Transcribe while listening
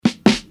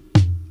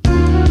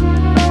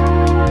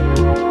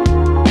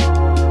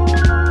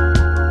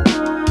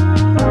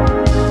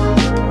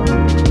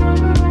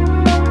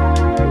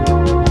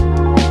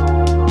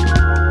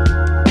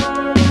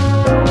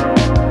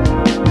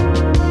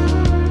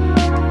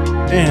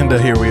And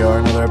here we are,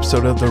 another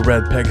episode of the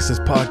Red Pegasus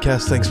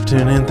Podcast. Thanks for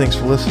tuning in. Thanks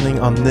for listening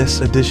on this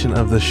edition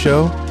of the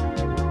show.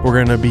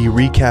 We're going to be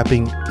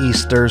recapping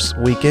Easter's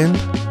weekend.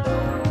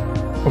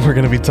 We're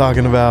going to be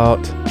talking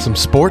about some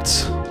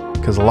sports,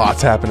 because a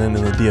lot's happening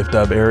in the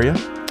DFW area.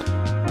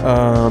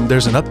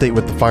 There's an update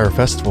with the Fyre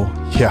Festival.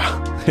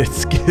 Yeah,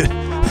 it's good.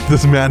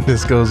 This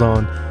madness goes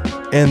on.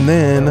 And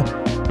then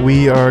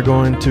we are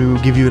going to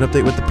give you an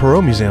update with the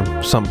Perot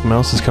Museum. Something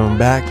else is coming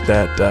back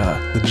that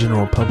the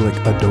general public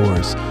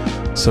adores.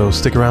 So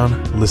stick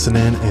around, listen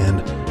in,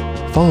 and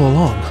follow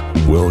along.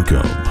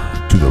 Welcome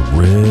to the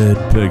Red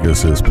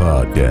Pegasus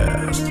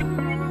Podcast.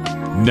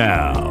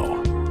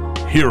 Now,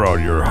 here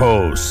are your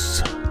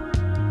hosts,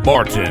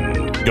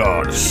 Martin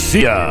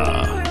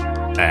Garcia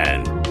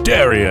and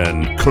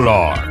Darian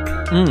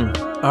Clark.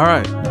 All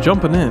right,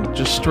 jumping in,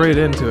 just straight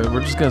into it.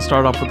 We're just going to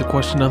start off with the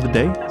question of the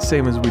day,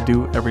 same as we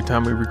do every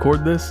time we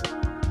record this.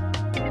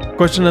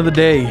 Question of the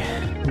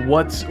day.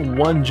 What's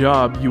one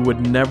job you would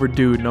never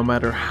do no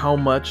matter how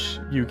much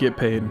you get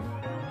paid?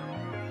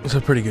 It's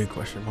a pretty good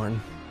question,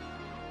 Martin.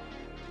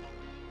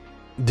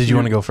 Did you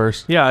want to go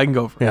first? Yeah, I can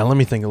go first. Yeah, let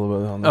me think a little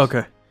bit on this.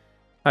 Okay,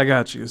 I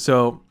got you.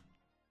 So,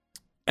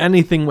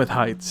 anything with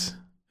heights.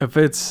 If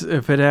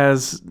it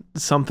has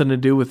something to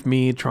do with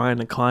me trying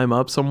to climb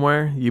up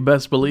somewhere, you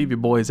best believe your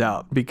boy's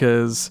out.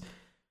 Because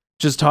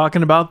just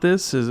talking about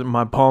this,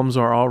 my palms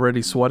are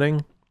already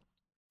sweating.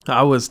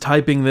 I was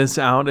typing this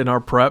out in our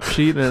prep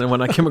sheet, and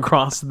when I came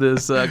across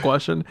this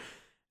question,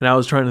 and I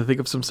was trying to think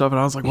of some stuff, and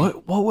I was like,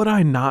 what would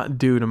I not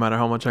do no matter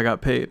how much I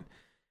got paid?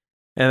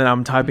 And then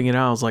I'm typing it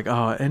out. I was like,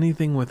 oh,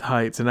 anything with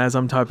heights. And as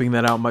I'm typing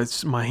that out,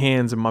 my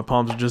hands and my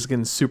palms are just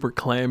getting super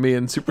clammy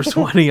and super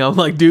sweaty. I'm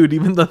like, dude,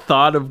 even the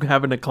thought of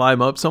having to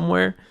climb up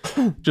somewhere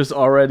just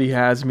already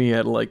has me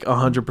at like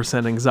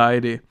 100%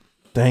 anxiety.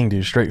 Dang,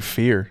 dude, straight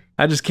fear.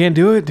 I just can't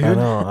do it, dude. I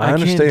know. I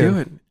understand. Can't do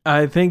it.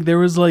 I think there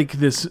was like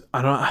this,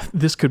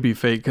 this could be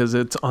fake because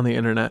it's on the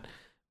internet,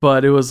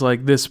 but it was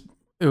like this,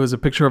 it was a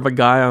picture of a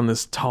guy on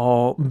this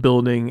tall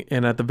building,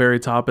 and at the very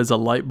top is a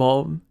light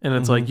bulb, and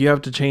it's like, you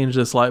have to change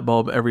this light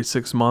bulb every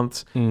 6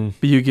 months,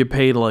 but you get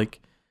paid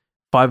like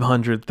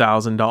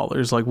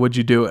 $500,000. Like, would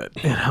you do it?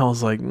 And I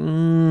was like,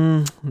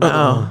 no.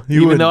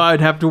 Even though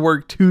I'd have to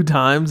work 2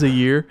 times a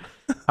year,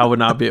 I would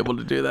not be able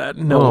to do that.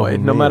 No way.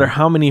 No matter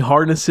how many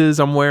harnesses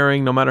I'm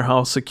wearing, no matter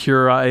how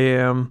secure I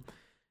am,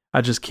 I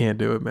just can't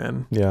do it,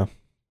 man. Yeah.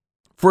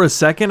 For a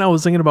second, I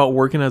was thinking about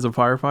working as a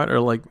firefighter, or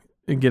like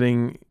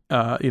getting,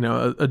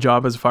 a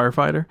job as a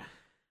firefighter.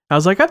 I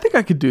was like, I think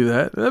I could do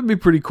that. That'd be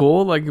pretty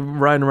cool. Like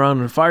riding around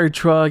in a fire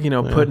truck,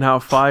 putting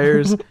out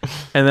fires.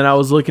 And then I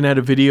was looking at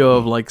a video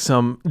of like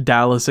some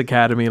Dallas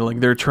Academy, like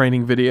their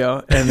training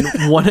video. And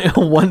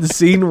one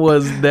scene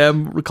was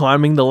them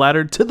climbing the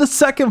ladder to the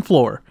second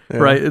floor,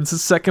 right? It's the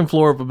second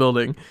floor of a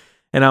building.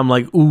 And I'm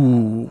like,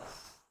 ooh,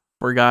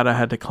 forgot I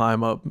had to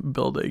climb up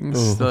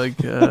buildings. Ooh. Like,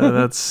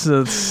 that's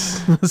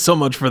so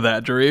much for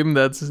that dream.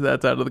 That's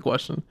out of the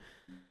question.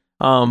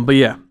 But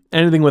yeah,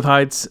 anything with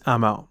heights,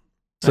 I'm out.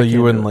 So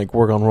you wouldn't like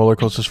work on roller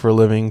coasters for a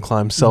living,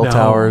 climb cell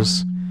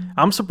towers?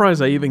 I'm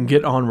surprised I even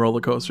get on roller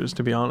coasters,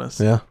 to be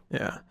honest. Yeah.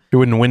 Yeah. You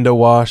wouldn't window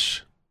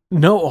wash?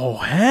 No. Oh,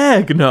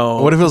 heck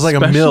no. What if it was like a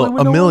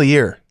mil a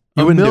year?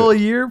 A mil a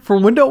year for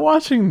window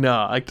washing?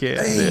 No, I can't.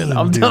 Dang, man.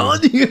 I'm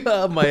telling you,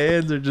 my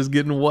hands are just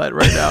getting wet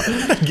right now.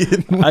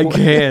 I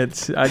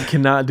can't. I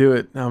cannot do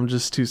it. I'm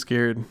just too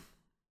scared.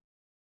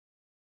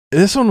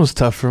 This one was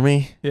tough for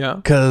me. Yeah.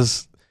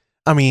 Because,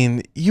 I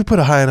mean, you put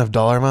a high enough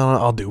dollar amount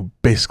on it, I'll do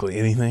basically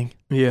anything.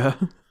 Yeah.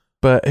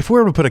 But if we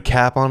were to put a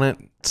cap on it,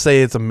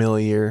 say it's $1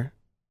 million a year,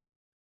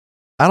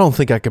 I don't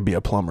think I could be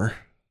a plumber.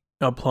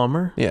 A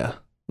plumber? Yeah.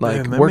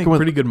 Like, man, working with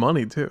pretty good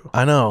money too.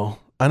 I know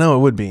it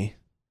would be.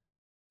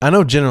 I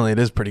know generally it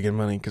is pretty good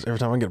money, because every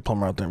time I get a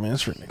plumber out there, man,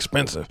 it's freaking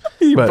expensive.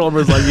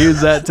 Plumber's like, use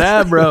that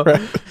tab, bro.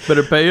 Right.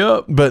 Better pay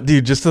up. But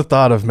dude, just the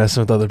thought of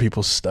messing with other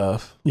people's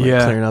stuff, like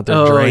clearing out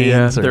their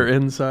drains, their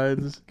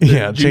insides,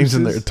 their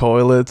changing their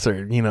toilets,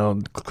 or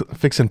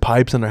fixing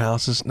pipes in their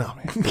houses. No,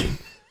 man.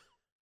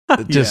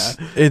 It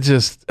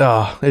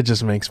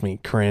just makes me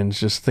cringe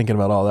just thinking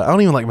about all that. I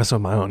don't even like messing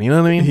with my own. You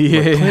know what I mean? Yeah.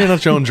 Like, clearing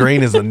out your own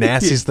drain is the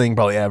nastiest thing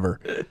probably ever.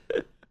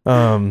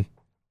 I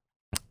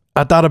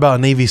thought about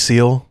a Navy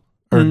SEAL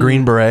or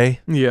Green Beret.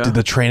 Yeah. Dude,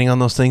 the training on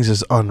those things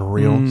is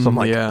unreal. So I'm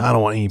like, I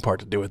don't want any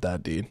part to do with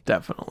that, dude.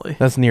 Definitely.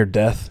 That's near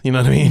death. You know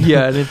what I mean?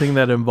 Yeah. Anything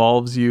that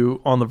involves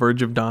you on the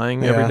verge of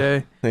dying every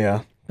day.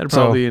 Yeah. That'd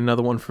probably be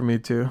another one for me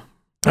too.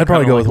 I'd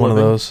probably go with one of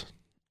those.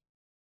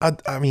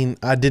 I mean,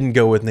 I didn't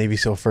go with Navy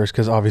SEAL first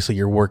because obviously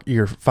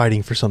you're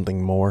fighting for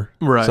something more.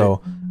 Right.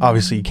 So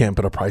obviously you can't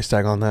put a price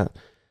tag on that.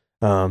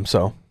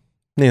 So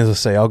needless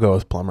to say, I'll go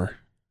with plumber.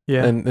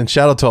 Yeah. And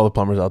shout out to all the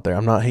plumbers out there.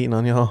 I'm not hating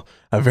on y'all.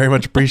 I very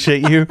much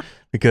appreciate you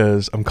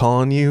because I'm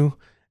calling you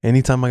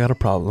anytime I got a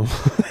problem.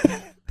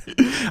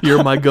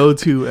 You're my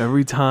go-to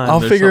every time.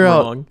 I'll figure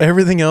out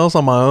everything else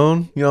on my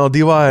own. I'll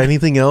DIY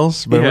anything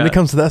else. But when it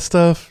comes to that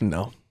stuff,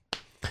 no.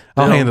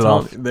 I'll hand it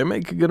off. They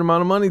make a good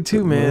amount of money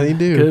too, man. They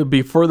do. Could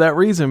be for that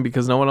reason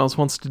because no one else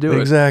wants to do it.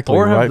 Exactly.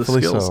 Or have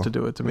rightfully the skills so. to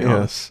do it, to be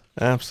honest.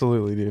 honest.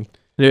 Absolutely, dude.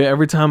 Dude,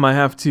 every time I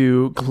have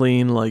to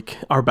clean like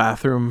our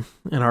bathroom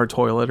and our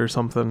toilet or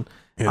something,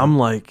 I'm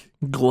like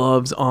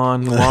gloves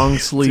on, long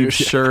sleeve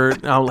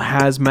shirt,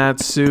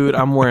 hazmat suit.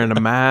 I'm wearing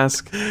a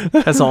mask.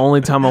 That's the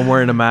only time I'm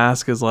wearing a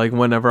mask is like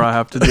whenever I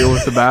have to deal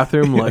with the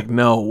bathroom. Like,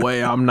 no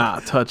way, I'm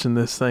not touching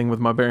this thing with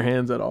my bare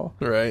hands at all.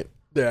 Right.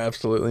 Yeah,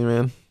 absolutely,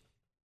 man.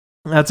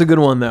 That's a good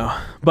one though.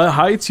 But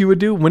heights you would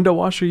do? Window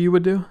washer you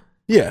would do?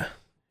 Yeah.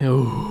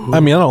 Ooh. I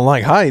mean, I don't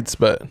like heights,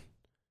 but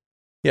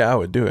yeah, I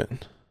would do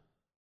it.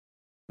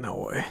 No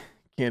way.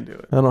 Can't do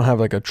it. I don't have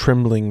like a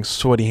trembling,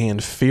 sweaty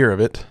hand fear of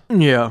it.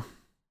 Yeah.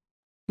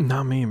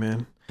 Not me,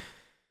 man.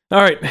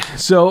 All right.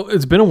 So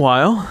it's been a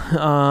while.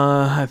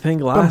 I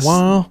think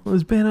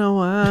it's been a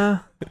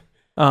while.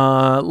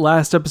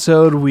 Last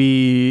episode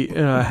we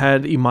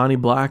had Imani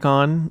Black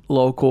on,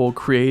 local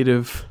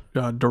creative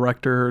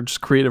director, just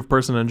creative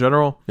person in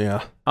general.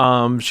 Yeah.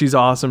 She's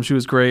awesome. She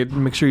was great.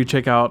 Make sure you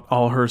check out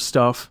all her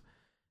stuff.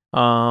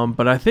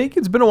 But I think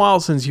it's been a while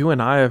since you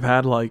and I have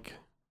had like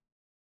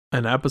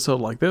an episode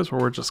like this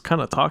where we're just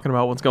kind of talking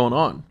about what's going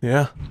on.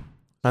 Yeah.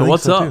 So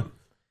what's up? Too.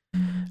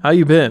 How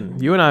you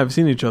been? You and I have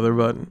seen each other,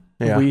 but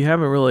we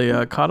haven't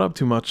really caught up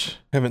too much.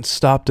 Haven't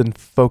stopped and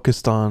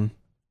focused on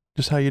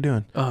just how you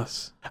doing.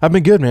 Us. I've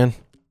been good, man.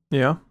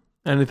 Yeah.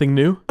 Anything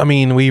new? I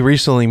mean, we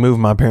recently moved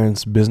my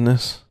parents'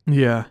 business.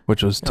 Yeah.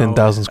 Which was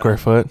 10,000 square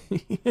foot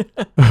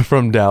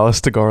from Dallas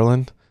to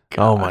Garland. Gosh.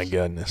 Oh my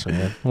goodness,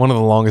 man. One of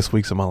the longest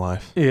weeks of my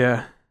life.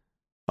 Yeah.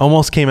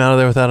 Almost came out of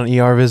there without an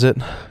ER visit.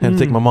 Had to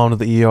take my mom to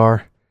the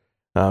ER.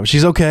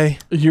 She's okay.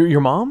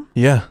 Your mom?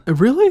 Yeah.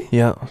 Really?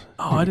 Yeah.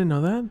 Oh, I didn't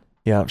know that.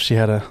 Yeah, she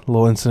had a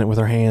little incident with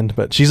her hand,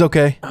 but she's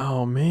okay.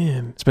 Oh,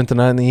 man. Spent the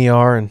night in the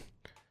ER and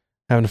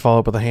having to follow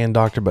up with a hand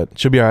doctor, but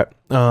she'll be all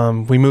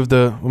right. We moved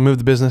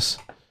the business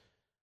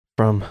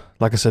from,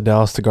 like I said,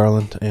 Dallas to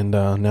Garland, and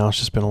now it's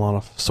just been a lot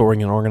of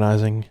sorting and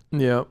organizing.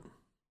 Yep.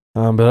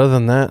 But other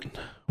than that,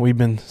 we've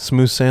been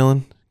smooth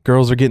sailing.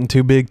 Girls are getting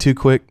too big too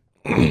quick.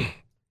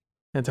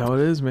 That's how it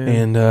is,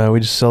 man. And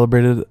we just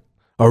celebrated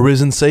our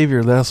risen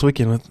Savior last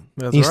weekend with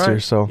Easter.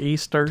 Right. So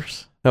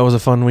Easters. That was a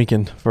fun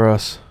weekend for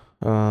us.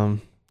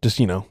 Just,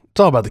 it's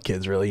all about the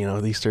kids, really,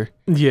 with Easter.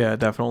 Yeah,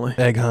 definitely.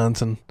 Egg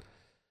hunts and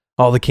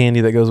all the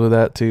candy that goes with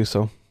that, too.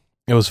 So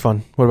it was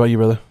fun. What about you,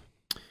 brother?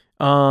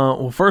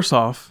 Well, first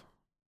off,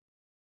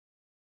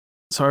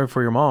 sorry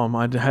for your mom.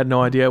 I had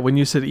no idea. When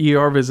you said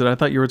ER visit, I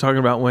thought you were talking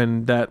about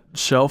when that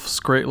shelf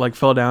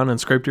fell down and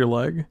scraped your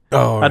leg.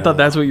 Oh, I thought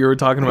that's what you were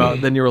talking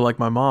about. Then you were like,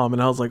 my mom.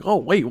 And I was like, oh,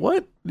 wait,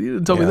 what? You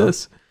didn't tell me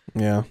this.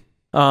 Yeah.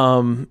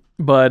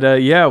 But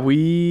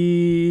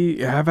we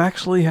have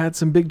actually had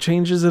some big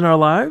changes in our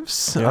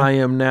lives. Yeah. I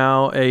am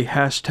now a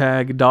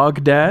hashtag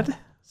dog dad.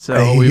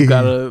 So we've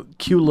got a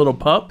cute little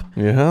pup.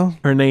 Yeah.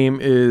 Her name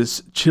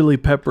is Chili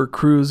Pepper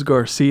Cruz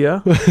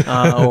Garcia,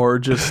 or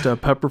just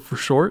Pepper for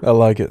short. I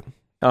like it.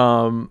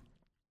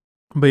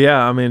 But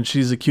yeah, I mean,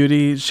 she's a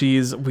cutie.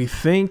 She's, we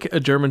think, a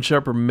German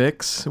Shepherd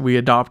mix. We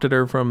adopted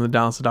her from the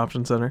Dallas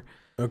Adoption Center.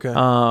 Okay.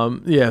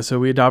 Yeah, so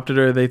we adopted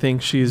her. They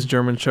think she's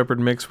German Shepherd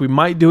mix. We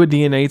might do a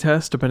DNA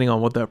test depending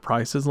on what that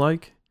price is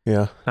like.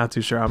 Yeah. Not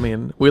too sure. I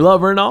mean, we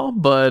love her and all,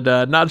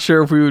 but not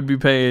sure if we would be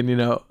paying,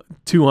 $200,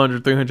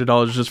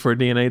 $300 just for a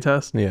DNA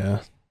test.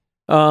 Yeah.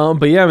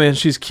 But yeah, man,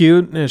 she's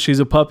cute. She's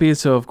a puppy,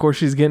 so of course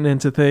she's getting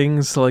into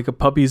things like a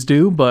puppies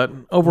do. But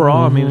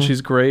overall, I mean,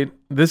 she's great.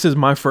 This is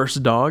my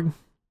first dog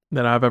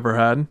that I've ever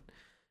had.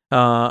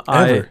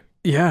 Ever?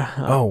 Yeah.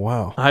 Oh,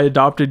 wow. I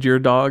adopted your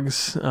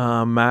dogs,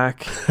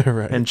 Mac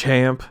right. and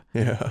Champ.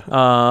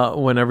 Yeah.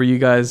 Whenever you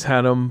guys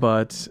had them,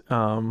 but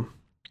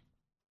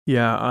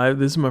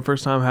this is my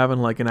first time having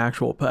like an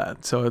actual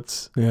pet, so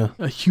it's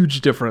a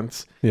huge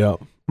difference. Yeah.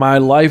 My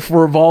life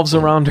revolves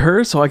around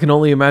her, so I can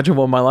only imagine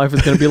what my life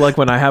is going to be like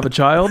when I have a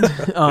child.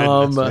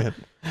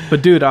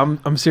 But dude,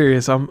 I'm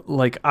serious.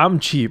 I'm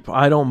cheap.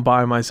 I don't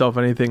buy myself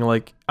anything.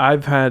 Like,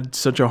 I've had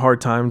such a hard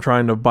time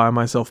trying to buy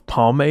myself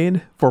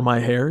pomade for my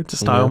hair to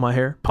style my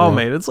hair.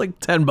 Pomade, it's like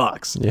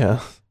 $10. Yeah.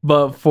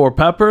 But for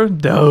Pepper,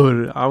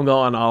 dude, I'm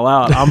going all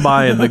out. I'm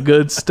buying the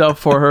good stuff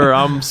for her.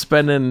 I'm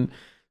spending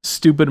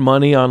stupid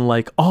money on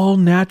like all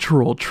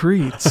natural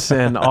treats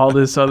and all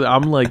this other.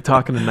 I'm like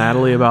talking to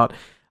Natalie about,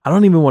 I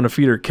don't even want to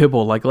feed her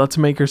kibble. Like, let's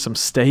make her some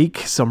steak,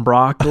 some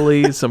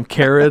broccoli, some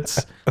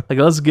carrots. Like,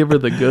 let's give her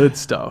the good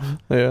stuff.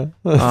 Yeah.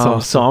 Awesome.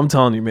 So I'm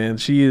telling you, man,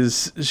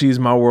 she's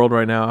my world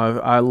right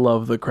now. I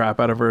love the crap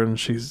out of her, and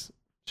she's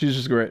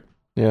just great.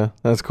 Yeah,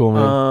 that's cool,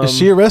 man. Is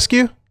she a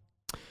rescue?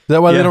 Is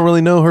that why they don't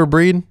really know her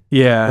breed?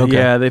 Yeah, okay.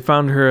 Yeah. They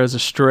found her as a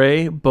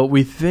stray, but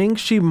we think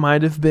she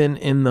might have been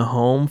in the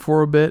home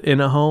for a bit, in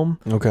a home.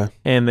 Okay.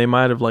 And they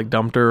might have like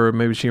dumped her, or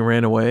maybe she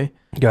ran away.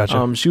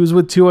 Gotcha. She was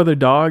with 2 other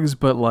dogs,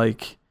 but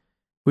like,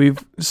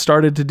 we've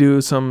started to do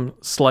some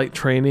slight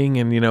training,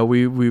 and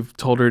we've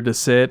told her to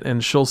sit,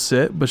 and she'll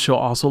sit, but she'll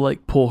also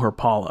like pull her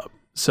paw up.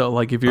 So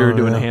like if you're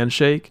doing a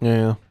handshake,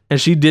 and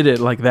she did it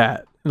like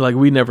that. Like,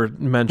 we never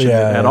mentioned it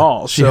at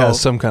all. She has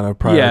some kind of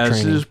prior training. Yeah,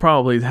 she just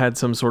probably had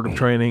some sort of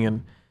training,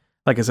 and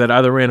like I said,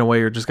 either ran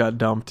away or just got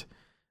dumped.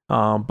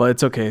 But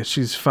it's okay.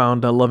 She's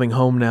found a loving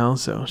home now,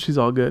 so she's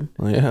all good.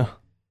 Yeah.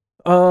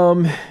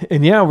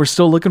 And yeah, we're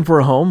still looking for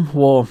a home.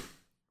 Well,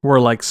 we're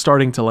like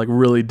starting to like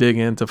really dig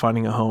into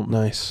finding a home.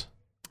 Nice.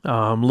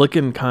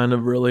 Looking kind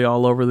of really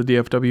all over the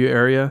DFW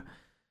area.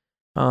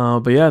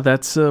 But yeah,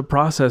 that's a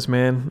process,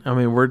 man. I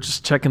mean, we're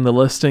just checking the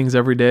listings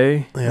every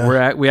day. Yeah.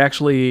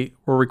 We're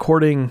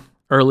recording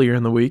earlier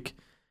in the week,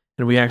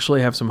 and we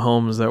actually have some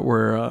homes that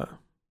we're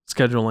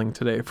scheduling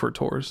today for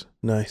tours.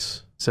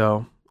 Nice.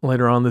 So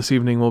later on this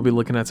evening, we'll be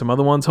looking at some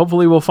other ones.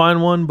 Hopefully we'll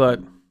find one, but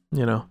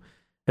you know,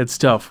 it's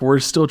tough. We're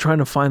still trying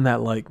to find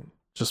that like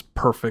just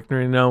perfect,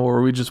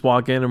 where we just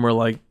walk in and we're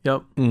like,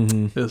 yep,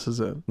 this is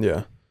it.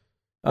 Yeah.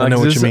 I know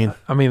what you mean.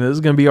 I mean, this is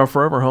going to be our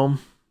forever home.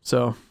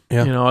 So,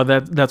 yeah.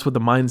 That's what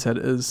the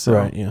mindset is. So.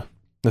 Right. Yeah.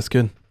 That's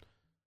good.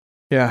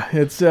 Yeah.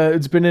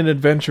 It's been an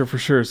adventure for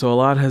sure. So a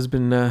lot has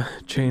been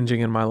changing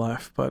in my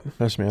life, but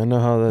trust me, I know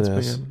how that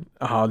is.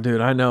 Oh,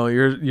 dude, I know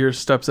you're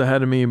steps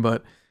ahead of me,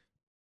 but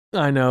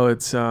I know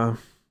it's, I'm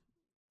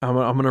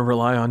going to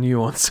rely on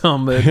you on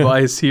some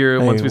advice here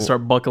once we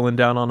start buckling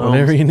down on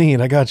whatever homes. you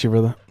need. I got you,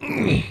 brother.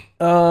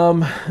 All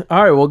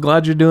right. Well,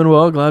 glad you're doing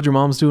well. Glad your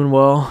mom's doing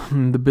well.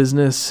 And the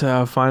business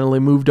finally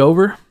moved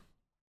over.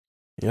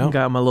 Yeah.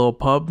 Got my little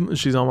pub.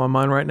 She's on my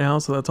mind right now,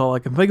 so that's all I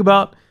can think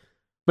about.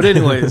 But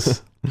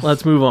anyways,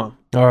 let's move on.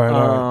 All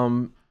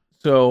right.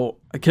 So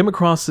I came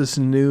across this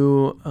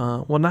new,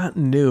 well, not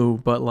new,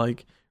 but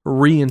like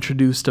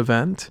reintroduced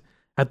event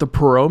at the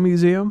Perot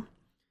Museum.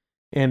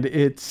 And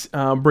it's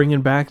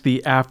bringing back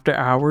the after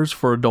hours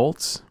for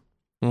adults.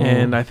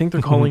 And I think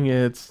they're calling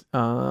it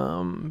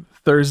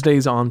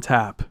Thursdays on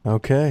Tap.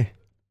 Okay.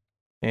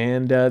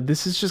 And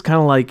this is just kind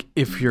of like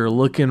if you're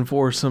looking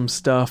for some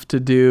stuff to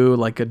do,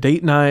 like a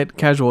date night,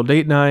 casual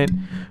date night,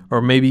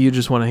 or maybe you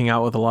just want to hang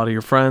out with a lot of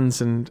your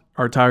friends and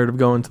are tired of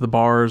going to the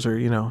bars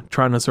or,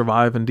 trying to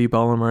survive in Deep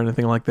Ellum or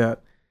anything like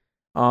that.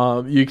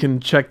 You can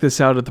check this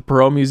out at the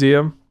Perot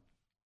Museum.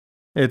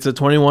 It's a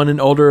 21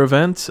 and older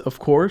event, of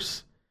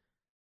course.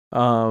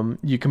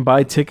 You can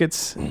buy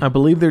tickets. I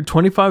believe they're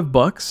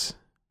 $25.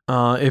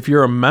 If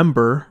you're a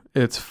member,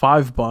 it's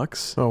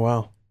 $5. Oh,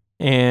 wow.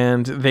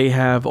 And they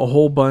have a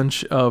whole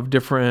bunch of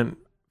different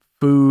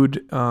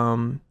food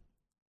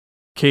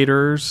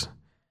caterers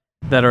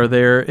that are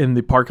there in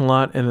the parking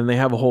lot. And then they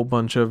have a whole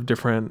bunch of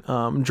different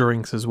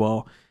drinks as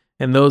well.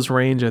 And those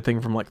range, I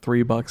think, from like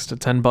 $3 to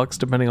 $10,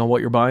 depending on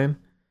what you're buying.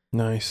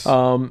 Nice.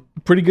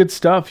 Pretty good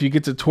stuff. You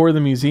get to tour the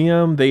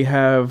museum. They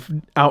have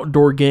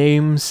outdoor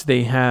games.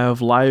 They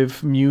have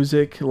live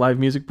music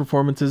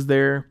performances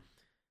there.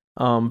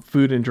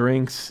 Food and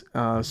drinks.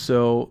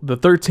 So the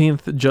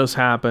 13th just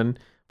happened.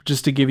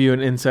 Just to give you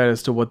an insight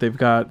as to what they've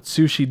got,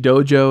 Sushi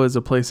Dojo is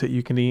a place that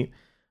you can eat.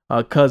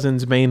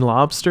 Cousin's Maine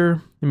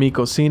Lobster, Mi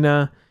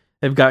Cocina.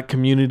 They've got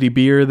community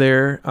beer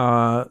there,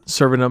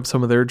 serving up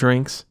some of their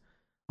drinks.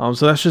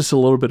 So that's just a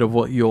little bit of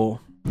what you'll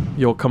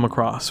come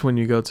across when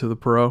you go to the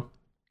Perot.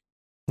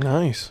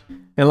 Nice.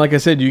 And like I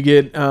said, you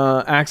get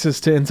access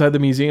to inside the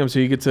museum, so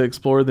you get to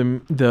explore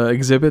the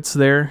exhibits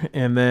there.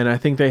 And then I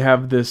think they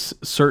have this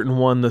certain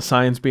one, the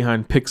science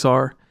behind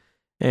Pixar.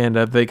 And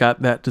they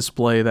got that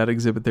display, that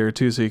exhibit there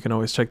too, so you can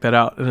always check that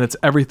out. And it's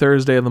every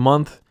Thursday of the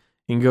month.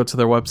 You can go to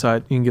their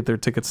website. You can get their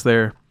tickets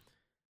there.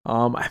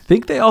 I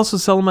think they also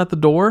sell them at the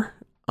door,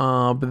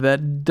 but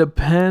that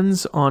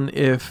depends on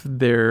if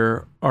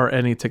there are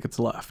any tickets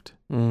left.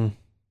 So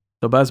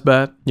best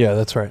bet. Yeah,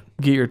 that's right.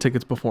 Get your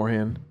tickets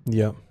beforehand.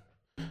 Yep.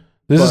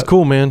 This is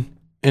cool, man.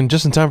 And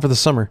just in time for the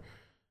summer.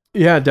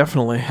 Yeah,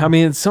 definitely. I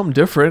mean, it's something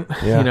different.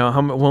 Yeah.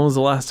 When was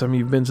the last time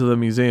you've been to the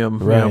museum?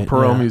 Right.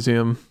 Perot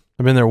Museum.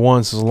 I've been there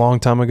once. It was a long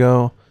time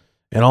ago.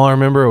 And all I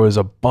remember was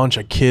a bunch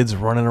of kids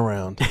running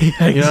around.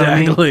 Yeah,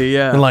 exactly, I mean?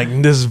 Yeah. And like,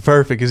 this is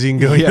perfect because you can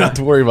go, you don't have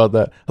to worry about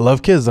that. I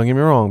love kids, don't get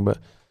me wrong, but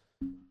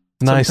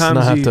it's nice to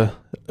not have to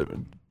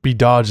be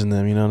dodging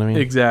them, you know what I mean?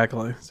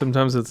 Exactly.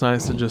 Sometimes it's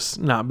nice to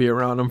just not be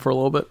around them for a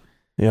little bit.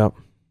 Yep.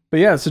 But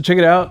yeah, so check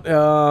it out.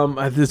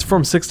 It's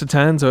from 6 to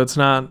 10, so it's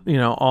not,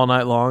 all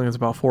night long. It's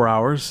about 4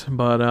 hours,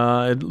 but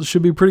it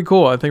should be pretty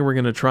cool. I think we're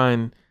going to try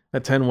and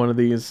attend one of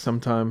these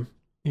sometime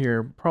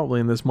here, probably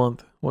in this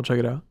month. We'll check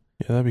it out.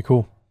 Yeah, that'd be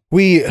cool.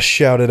 We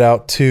shouted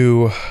out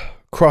to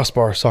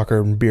Crossbar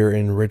Soccer and Beer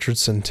in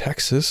Richardson,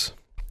 Texas,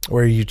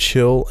 where you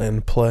chill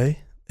and play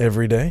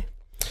every day.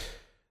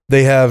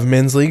 They have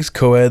men's leagues,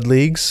 co-ed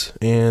leagues,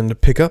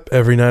 and pickup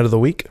every night of the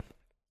week.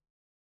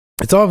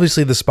 It's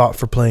obviously the spot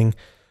for playing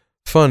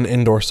fun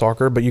indoor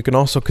soccer, but you can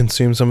also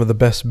consume some of the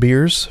best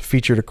beers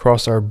featured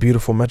across our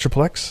beautiful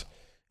Metroplex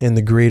and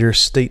the greater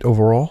state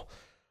overall,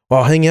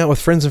 while hanging out with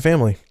friends and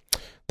family.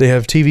 They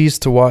have TVs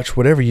to watch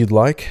whatever you'd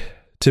like.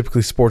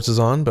 Typically sports is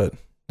on, but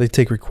they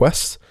take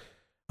requests.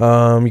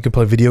 You can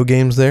play video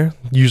games there.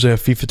 Usually have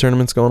FIFA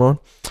tournaments going on.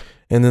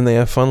 And then they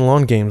have fun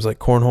lawn games like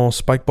cornhole,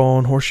 spike ball,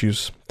 and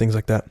horseshoes, things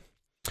like that.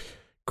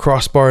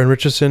 Crossbar in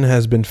Richardson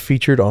has been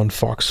featured on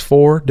Fox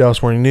 4,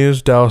 Dallas Morning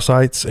News, Dallas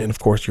Heights, and of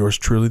course yours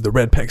truly, the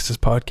Red Pegasus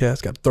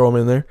podcast. Got to throw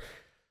them in there.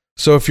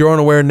 So if you're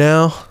unaware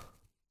now,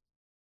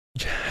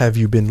 have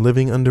you been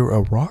living under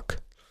a rock?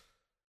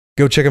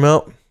 Go check them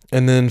out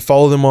and then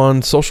follow them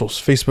on socials,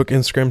 Facebook,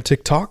 Instagram,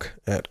 TikTok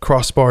at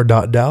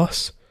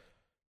crossbar.dallas.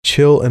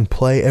 chill and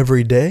play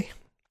every day,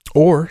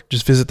 or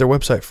just visit their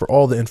website for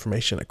all the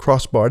information at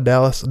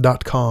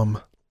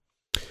crossbardallas.com.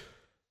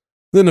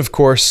 Then, of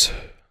course,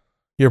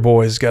 your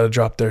boys got to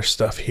drop their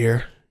stuff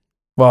here.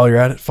 While you're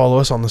at it, follow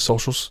us on the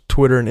socials,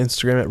 Twitter and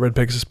Instagram at Red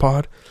Pegasus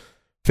Pod.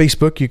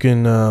 Facebook, you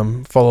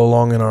can follow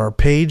along in our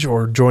page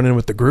or join in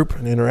with the group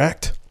and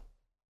interact.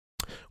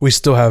 We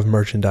still have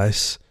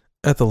merchandise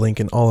at the link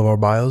in all of our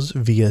bios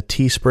via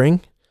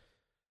Teespring.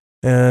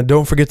 And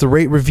don't forget to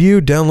rate,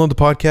 review, download the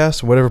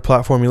podcast, whatever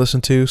platform you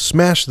listen to.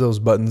 Smash those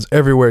buttons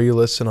everywhere you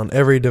listen on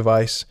every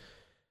device.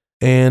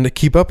 And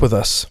keep up with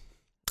us.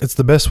 It's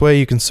the best way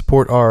you can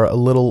support our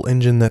little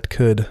engine that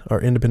could,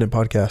 our independent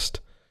podcast.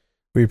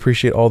 We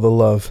appreciate all the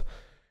love.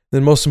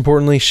 Then most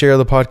importantly, share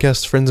the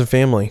podcast to friends and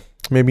family.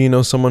 Maybe you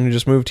know someone who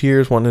just moved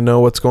here, is wanting to know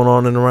what's going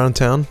on and around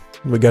town.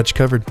 We got you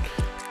covered.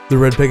 The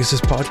Red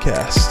Pegasus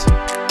Podcast.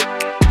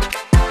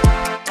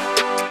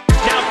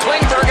 Now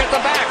Klingberg at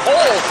the back,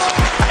 holds,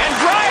 and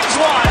drives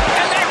one,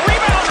 and that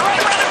rebound right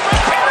around it from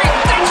Perry.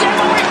 That's it,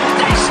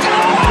 they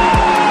score!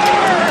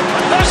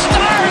 The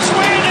Stars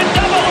win in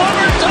double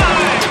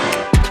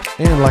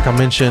overtime! And like I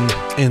mentioned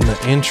in the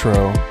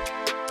intro,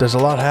 there's a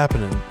lot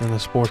happening in the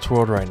sports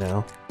world right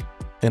now.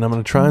 And I'm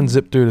going to try and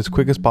zip through it as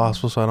quick as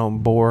possible so I don't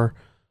bore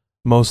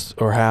most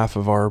or half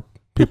of our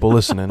people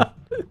listening.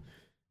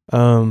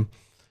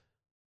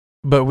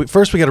 But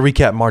first we got to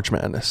recap March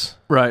Madness.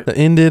 Right. That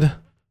ended.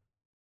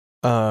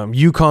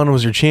 UConn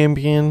was your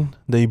champion.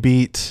 They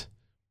beat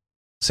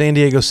San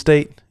Diego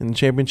State in the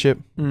championship.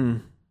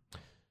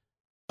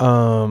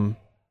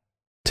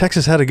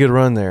 Texas had a good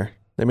run there.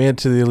 They made it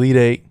to the Elite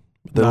Eight.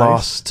 They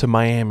lost to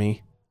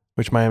Miami,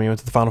 which Miami went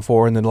to the Final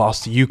Four, and then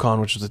lost to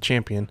UConn, which was the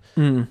champion.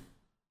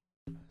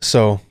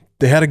 So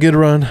they had a good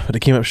run, but it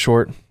came up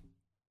short.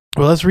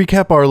 Well, let's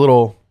recap our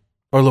little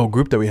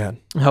group that we had.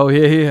 Oh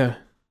yeah.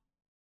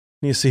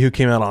 Need to see who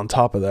came out on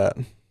top of that.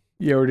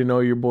 You already know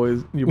your boy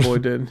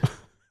did.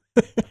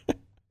 I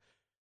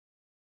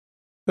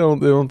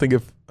don't think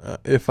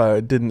if I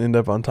didn't end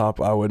up on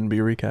top, I wouldn't be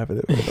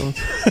recapping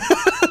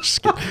it.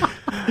 Just kidding.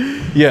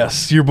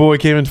 Yes, your boy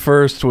came in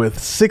first with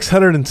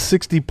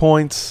 660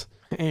 points.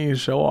 Hey, you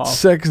show off.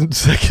 Second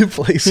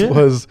place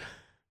was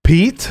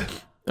Pete.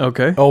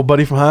 Okay. Old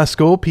buddy from high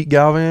school, Pete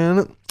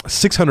Galvin,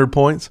 600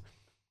 points.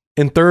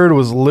 And third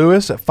was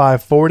Lewis at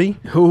 540.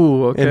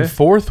 Ooh, okay. And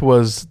fourth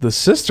was the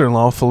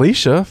sister-in-law,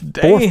 Felicia,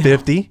 Damn.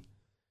 450.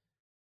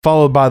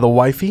 Followed by the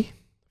wifey,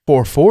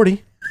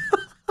 440.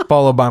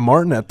 Followed by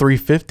Martin at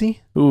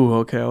 350. Ooh,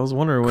 okay. I was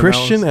wondering when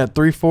Christian at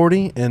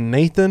 340. And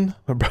Nathan,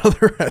 my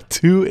brother, at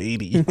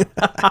 280.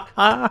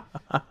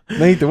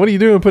 Nathan, what are you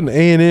doing putting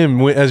A&M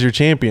as your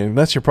champion?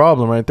 That's your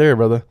problem right there,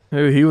 brother.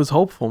 He was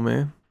hopeful,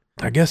 man.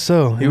 I guess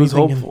so. He was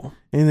hopeful.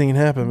 Anything can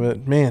happen,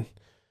 but man,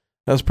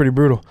 that was pretty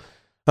brutal.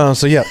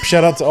 So yeah,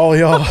 shout out to all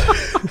y'all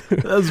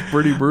That's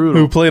pretty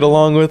brutal. who played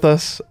along with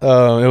us.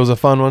 It was a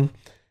fun one.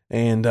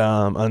 And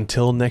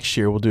until next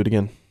year, we'll do it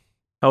again.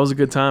 That was a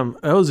good time.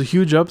 That was a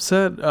huge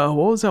upset. What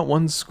was that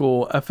one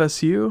school?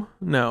 FSU?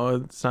 No,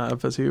 it's not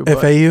FSU.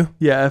 But FAU?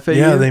 yeah, FAU.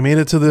 Yeah, they made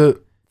it to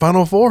the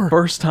Final Four.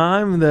 First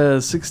time, the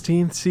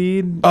 16th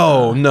seed.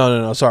 Oh,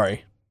 no,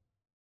 sorry.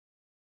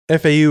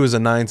 FAU was a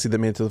 9 seed that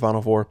made it to the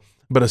Final Four,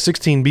 but a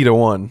 16 beat a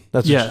 1.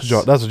 That's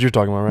what you're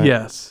talking about, right?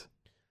 Yes.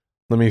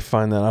 Let me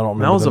find that. I don't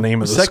remember the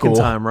name of the school. Second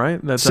time,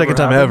 right? That's second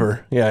time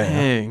ever. Yeah.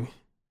 Dang.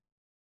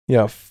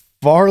 Yeah,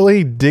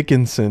 Farley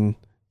Dickinson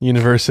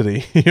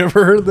University. You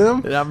ever heard of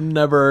them? I've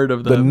never heard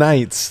of them. The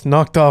Knights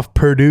knocked off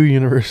Purdue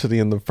University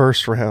in the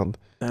first round.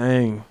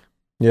 Dang.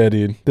 Yeah,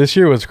 dude. This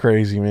year was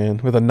crazy, man.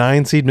 With a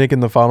 9 seed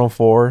making the Final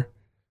Four,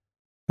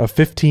 a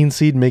 15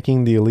 seed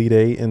making the Elite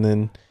Eight, and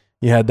then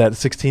you had that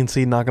 16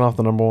 seed knocking off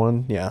the number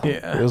 1. Yeah.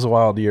 It was a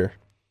wild year.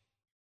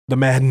 The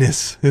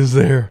madness is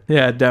there.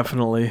 Yeah,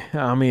 definitely.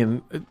 I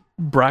mean,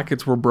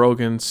 brackets were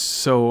broken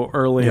so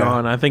early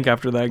on. I think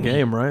after that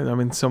game, right? I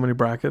mean, so many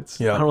brackets.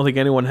 Yeah. I don't think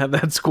anyone had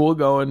that school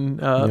going,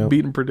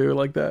 beating Purdue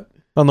like that.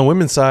 On the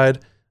women's side,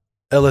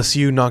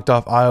 LSU knocked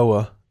off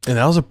Iowa, and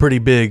that was a pretty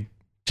big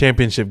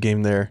championship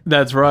game there.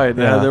 That's right.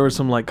 Yeah, there was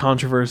some like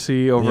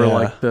controversy over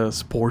like the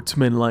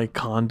sportsman like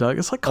conduct.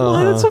 It's like, come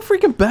on, it's a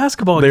freaking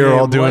basketball game. They were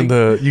all doing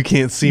the "you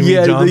can't see me"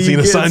 John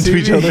Cena sign to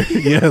each other.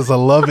 Yes, I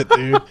love it,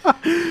 dude.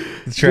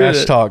 The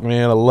trash talk,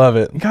 man. I love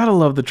it. Gotta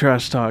love the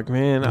trash talk,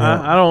 man.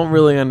 I don't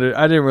really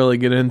I didn't really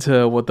get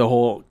into what the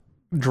whole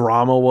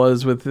drama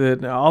was with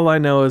it. All I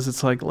know is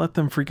it's like, let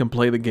them freaking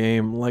play the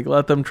game. Like,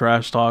 let them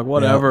trash talk,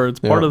 whatever. It's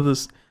part of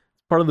this.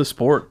 Part of the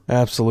sport.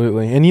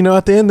 Absolutely. And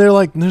at the end they're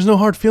like, there's no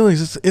hard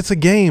feelings. It's a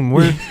game.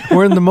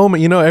 We're in the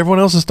moment. Everyone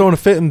else is throwing a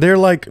fit and they're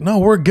like, no,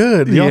 we're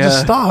good. Y'all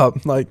just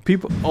stop. Like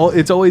people,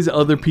 it's always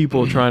other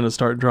people trying to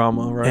start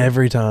drama, right?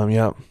 Every time.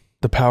 Yep.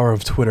 The power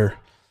of Twitter.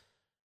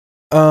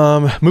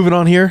 Moving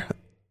on here.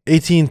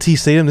 AT&T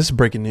Stadium. This is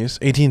breaking news.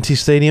 AT&T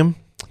Stadium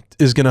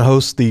is going to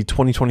host the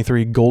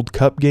 2023 Gold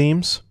Cup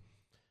games.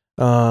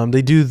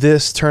 They do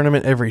this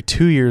tournament every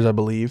 2 years, I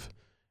believe.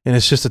 And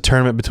it's just a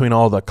tournament between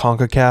all the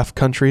CONCACAF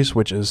countries,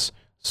 which is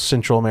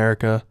Central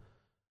America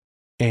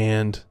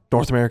and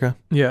North America.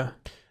 Yeah.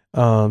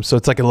 So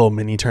it's like a little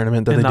mini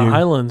tournament that In they the do.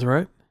 islands,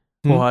 right?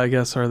 Hmm? Well, I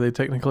guess are they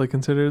technically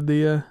considered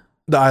the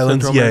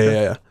Islands,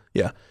 Central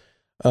yeah.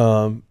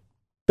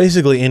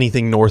 Basically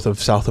anything north of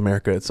South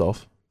America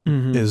itself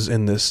is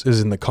in the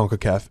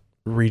CONCACAF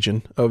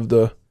region of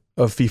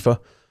FIFA.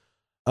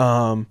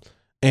 And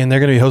they're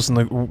going to be hosting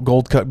the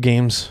Gold Cup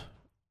games,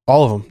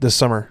 all of them this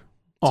summer.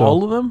 So,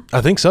 all of them?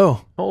 I think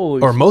so,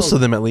 Holy or most smokes.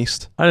 of them at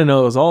least. I didn't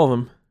know it was all of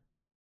them.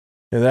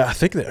 Yeah, I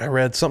think that I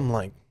read something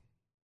like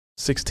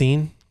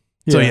 16.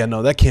 So yeah,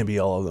 no, that can't be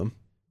all of them.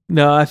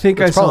 No, I think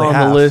It's I saw probably on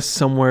half. the list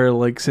somewhere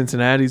like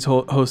Cincinnati's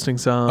hosting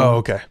some. Oh,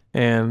 okay.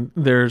 And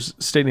there's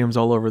stadiums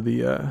all over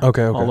the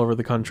Okay. all over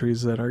the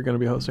countries that are going to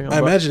be hosting them. I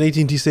imagine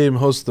AT&T Stadium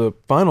hosts the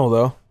final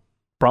though.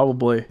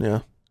 Probably. Yeah,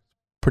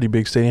 pretty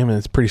big stadium and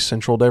it's pretty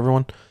central to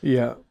everyone.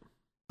 Yeah.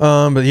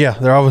 But yeah,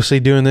 they're obviously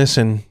doing this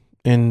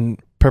in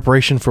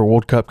preparation for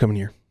World Cup coming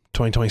here,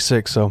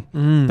 2026. So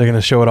they're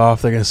gonna show it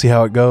off. They're gonna see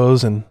how it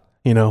goes, and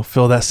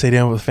fill that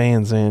stadium with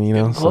fans, and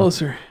Getting so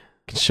closer.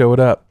 can show it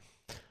up.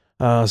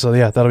 So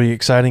yeah, that'll be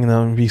exciting, and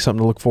that'll be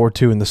something to look forward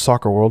to in the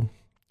soccer world.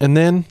 And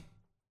then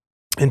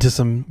into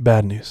some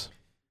bad news.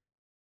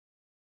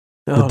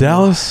 The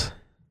Dallas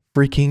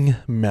freaking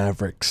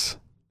Mavericks.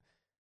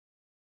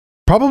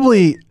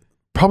 Probably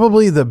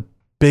the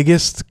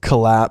biggest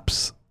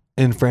collapse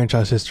in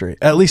franchise history,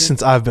 at least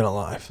since I've been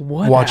alive.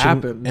 What watching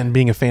happened? and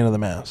being a fan of the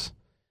Mavs.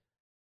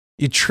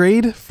 You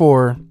trade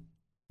for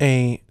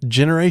a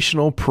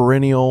generational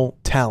perennial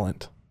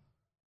talent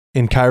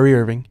in Kyrie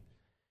Irving,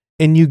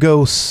 and you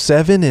go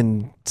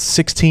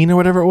 7-16 or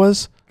whatever it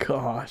was.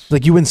 Gosh.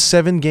 Like you win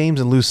 7 games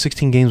and lose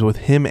 16 games with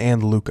him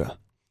and Luka.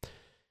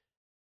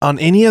 On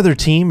any other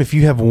team, if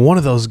you have one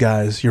of those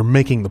guys, you're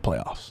making the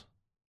playoffs.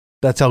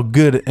 That's how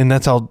good and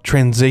that's how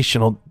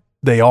transitional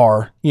they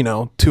are,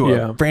 to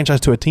a franchise,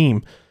 to a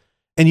team.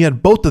 And you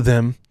had both of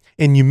them,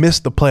 and you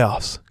missed the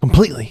playoffs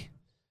completely.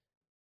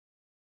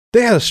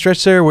 They had a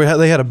stretch there where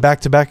they had a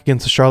back-to-back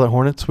against the Charlotte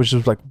Hornets, which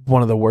was like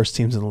one of the worst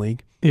teams in the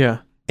league. Yeah.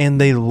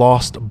 And they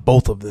lost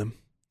both of them.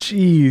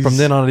 Jeez. From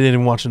then on, I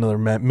didn't watch another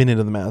minute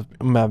of the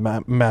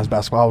Mavs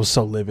basketball. I was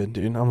so livid,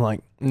 dude. I'm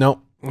like,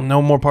 nope,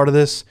 no more part of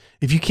this.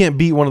 If you can't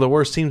beat one of the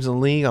worst teams in the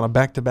league on a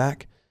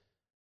back-to-back,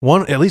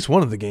 at least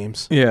one of the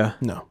games,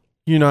 no,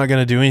 you're not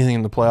going to do anything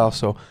in the playoffs.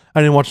 So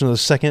I didn't watch another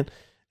second,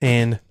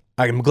 and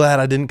I'm glad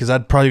I didn't, because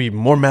I'd probably be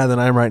more mad than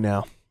I am right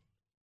now.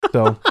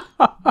 So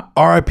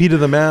RIP to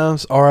the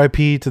Mavs,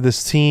 RIP to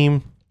this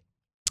team.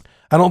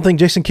 I don't think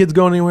Jason Kidd's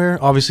going anywhere.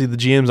 Obviously, the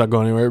GM's not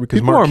going anywhere because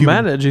people Mark are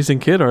Cuban, mad at Jason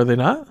Kidd, are they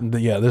not?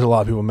 Yeah, there's a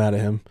lot of people mad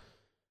at him.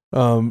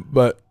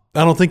 But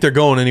I don't think they're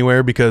going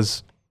anywhere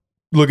because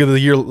look at the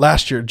year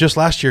last year. Just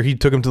last year, he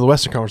took him to the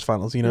Western Conference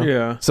Finals,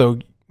 Yeah. So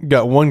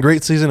got one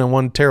great season and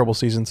one terrible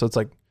season. So it's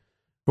like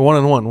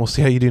 1-1. We'll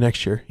see how you do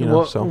next year.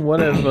 What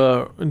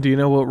have do you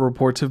know what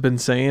reports have been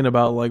saying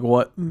about like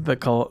what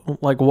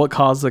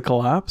caused the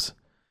collapse?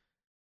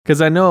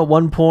 Because I know at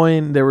one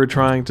point they were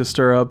trying to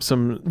stir up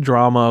some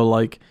drama,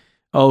 like,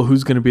 oh,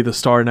 who's going to be the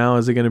star now?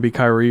 Is it going to be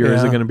Kyrie or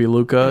is it going to be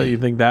Luka? You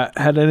think that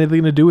had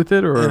anything to do with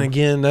it? Or and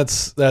again,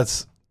 that's the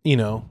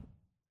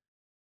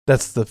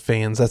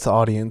fans, that's the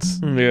audience,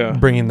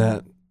 bringing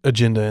that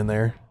agenda in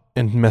there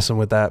and messing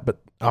with that. But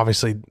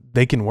obviously,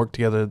 they can work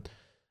together.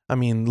 I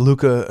mean,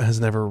 Luka has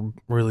never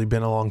really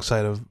been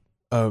alongside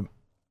of.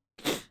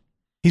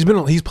 He's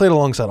played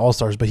alongside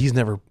all-stars, but he's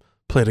never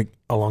played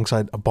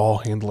alongside a ball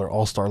handler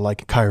all-star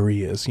like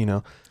Kyrie is.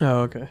 Oh,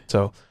 okay.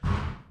 So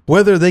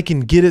whether they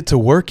can get it to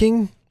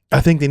working, I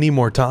think they need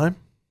more time.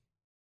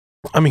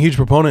 I'm a huge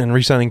proponent in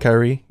re-signing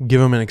Kyrie. Give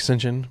him an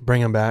extension,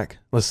 bring him back.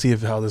 Let's see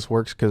how this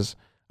works, because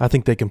I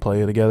think they can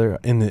play together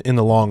in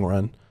the long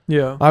run.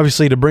 Yeah.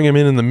 Obviously, to bring him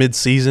in the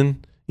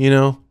mid-season,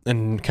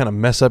 and kind of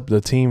mess up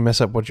the team,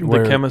 mess up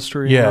the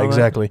chemistry. Yeah,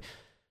 exactly.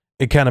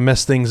 It kind of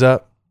messed things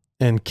up,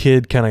 and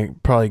Kidd kind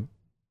of probably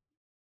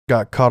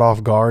got caught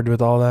off guard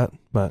with all that.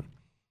 But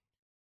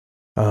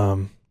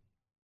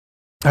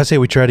I say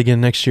we try it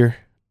again next year.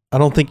 I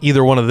don't think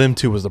either one of them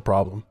two was the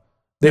problem.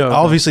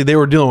 Obviously, they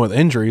were dealing with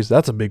injuries.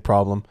 That's a big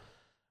problem.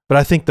 But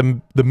I think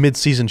the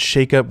mid-season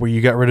shakeup where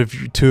you got rid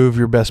of 2 of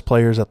your best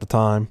players at the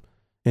time,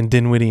 in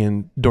Dinwiddie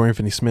and Dorian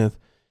Finney-Smith,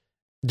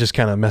 just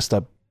kind of messed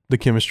up the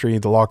chemistry,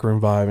 the locker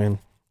room vibe,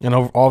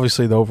 and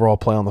obviously the overall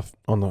play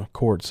on the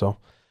court. So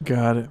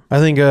got it. I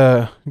think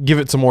give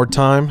it some more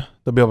time,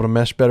 they'll be able to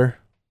mesh better.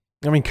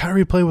 I mean,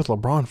 Kyrie played with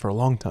LeBron for a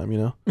long time,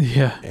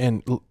 Yeah.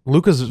 And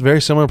Luka's a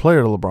very similar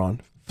player to LeBron,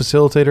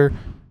 facilitator,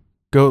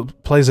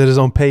 plays at his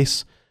own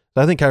pace.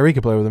 I think Kyrie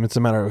could play with him. It's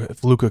a matter of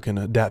if Luka can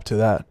adapt to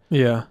that.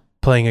 Yeah.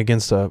 Playing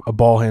against a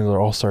ball handler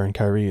all-star in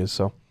Kyrie is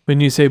so. When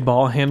you say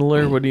ball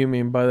handler, what do you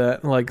mean by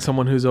that? Like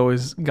someone who's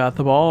always got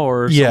the ball,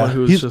 or someone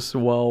who's just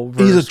well-versed?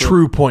 He's a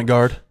true point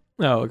guard.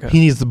 Oh, okay. He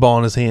needs the ball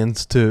in his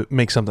hands to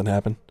make something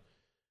happen.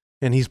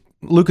 And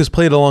Luka's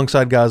played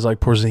alongside guys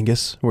like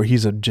Porzingis, where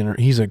he's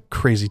a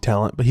crazy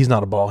talent, but he's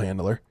not a ball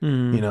handler.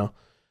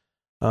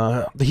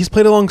 He's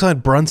played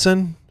alongside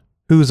Brunson,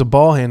 who's a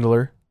ball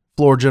handler,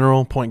 floor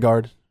general, point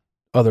guard,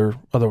 other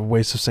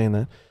ways of saying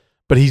that.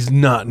 But he's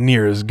not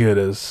near as good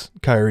as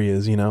Kyrie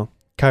is,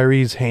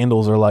 Kyrie's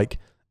handles are like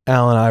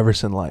Allen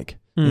Iverson like.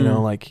 You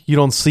know, like you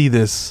don't see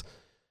this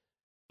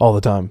all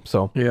the time.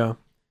 So yeah,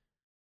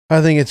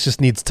 I think it just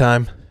needs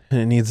time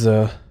and it needs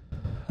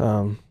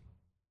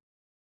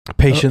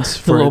patience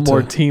for a little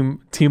more team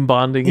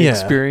bonding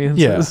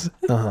experiences.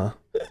 Yeah.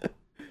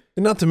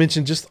 And not to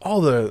mention just all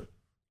the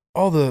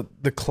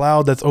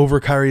cloud that's over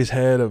Kyrie's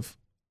head of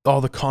all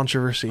the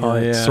controversy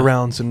that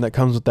surrounds him that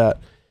comes with that.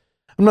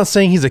 I'm not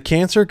saying he's a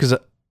cancer because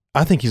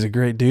I think he's a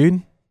great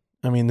dude.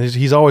 I mean,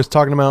 he's always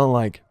talking about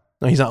like.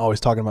 No, he's not always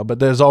talking about, but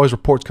there's always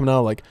reports coming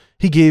out like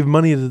he gave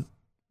money to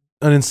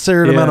an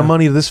absurd amount of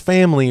money to this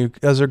family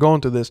as they're going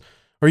through this,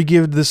 or he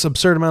gave this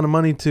absurd amount of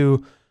money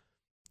to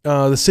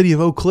the city of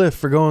Oak Cliff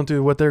for going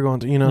through what they're going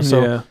through. You know,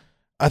 so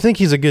I think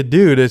he's a good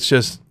dude. It's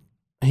just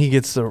he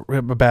gets a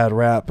bad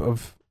rap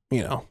of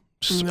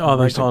just all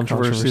that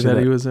controversy that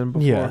he was in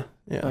before. Yeah,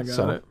 I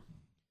got it.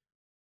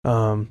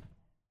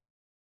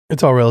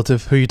 It's all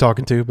relative who you're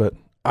talking to, but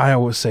I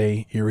always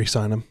say you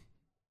re-sign him,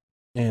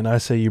 and I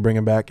say you bring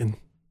him back and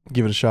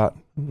give it a shot.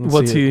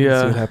 Let's see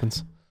what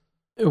happens.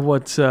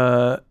 What's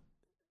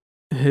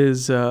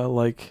his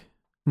like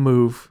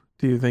move?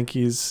 Do you think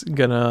he's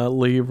gonna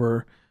leave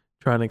or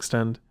try and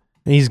extend?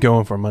 He's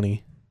going for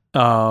money.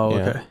 Oh,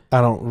 okay.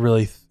 I don't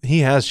really.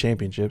 He has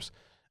championships.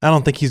 I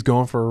don't think he's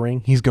going for a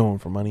ring. He's going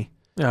for money.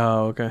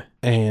 Oh, okay.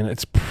 And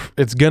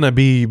it's gonna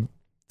be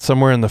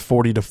somewhere in the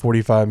 40 to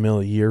 45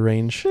 mil a year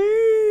range.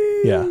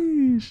 Sheesh.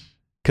 Yeah.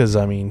 Because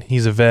I mean,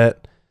 he's a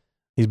vet.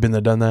 He's been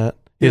there, done that.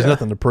 He has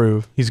nothing to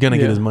prove. He's gonna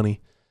get his money.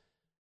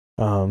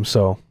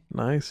 So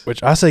nice.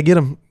 Which I say, get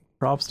him.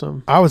 Props to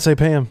him. I would say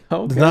pay him.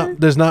 Okay.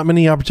 There's not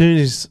many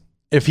opportunities.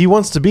 If he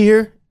wants to be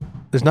here,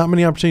 there's not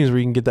many opportunities where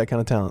you can get that kind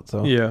of talent.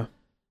 So yeah,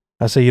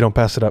 I say you don't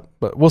pass it up.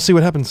 But we'll see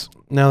what happens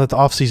now that the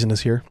off season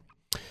is here,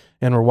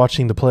 and we're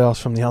watching the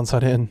playoffs from the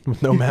outside in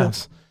with no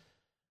Mavs.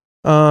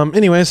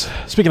 Anyways,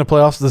 speaking of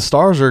playoffs, the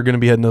Stars are going to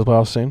be heading to the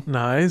playoffs soon.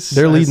 Nice.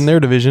 They're leading their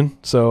division,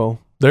 so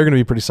they're going to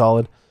be pretty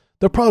solid.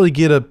 They'll probably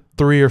get a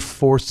 3 or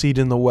 4 seed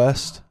in the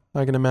West,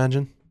 I can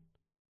imagine.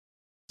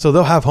 So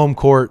they'll have home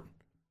court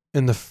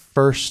in the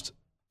first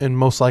and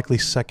most likely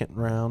second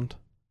round.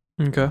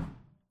 Okay.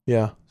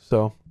 Yeah.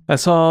 So I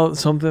saw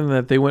something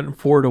that they went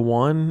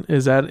 4-1.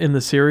 Is that in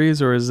the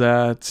series or is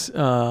that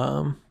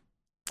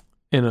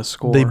in a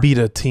score? They beat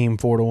a team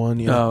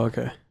 4-1. Yeah. Oh,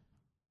 okay.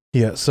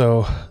 Yeah.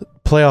 So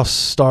playoffs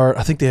start.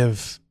 I think they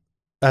have,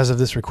 as of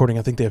this recording,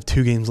 I think they have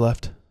 2 games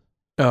left.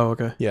 Oh,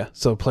 okay. Yeah.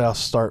 So playoffs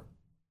start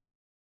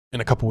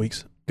in a couple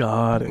weeks.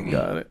 Got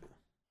it.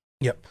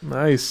 Yep.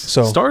 Nice.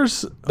 So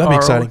Stars that'd be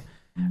exciting.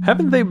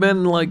 Haven't they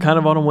been like kind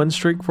of on a win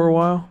streak for a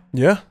while?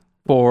 Yeah.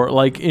 For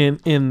like in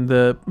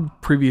the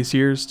previous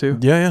years too?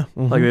 Yeah.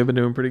 Mm-hmm. Like they've been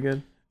doing pretty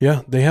good.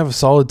 Yeah. They have a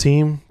solid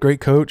team, great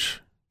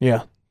coach.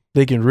 Yeah.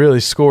 They can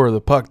really score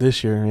the puck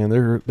this year, and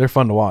they're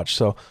fun to watch.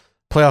 So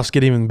playoffs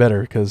get even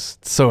better because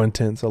it's so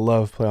intense. I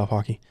love playoff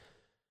hockey.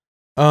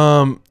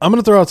 I'm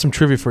gonna throw out some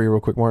trivia for you real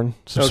quick, Martin.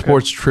 Some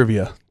sports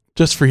trivia.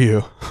 Just for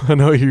you. I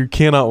know you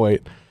cannot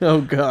wait. Oh,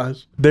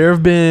 gosh. There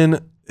have been,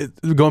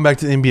 going back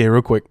to the NBA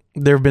real quick,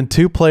 there have been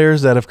 2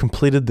 players that have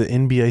completed the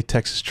NBA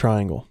Texas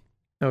Triangle.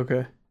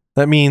 Okay.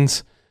 That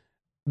means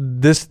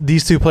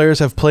these 2 players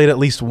have played at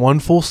least 1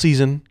 full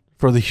season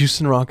for the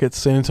Houston Rockets,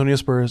 San Antonio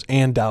Spurs,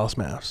 and Dallas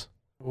Mavs.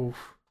 Oof.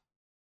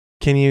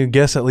 Can you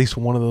guess at least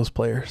one of those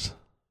players?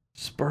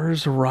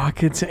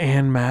 Rockets,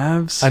 and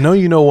Mavs? I know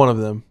you know one of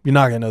them. You're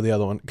not going to know the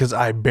other one because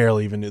I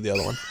barely even knew the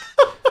other one.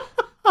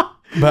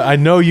 But I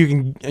know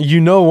you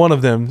know one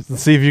of them.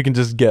 Let's see if you can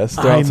just guess.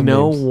 I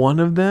know one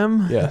of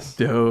them? Yes.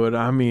 Dude,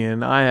 I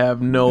mean, I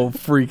have no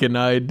freaking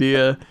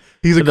idea.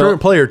 He's a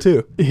current player,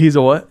 too. He's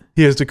a what?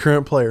 He is the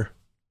current player.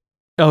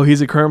 Oh, he's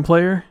a current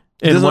player?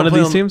 In one of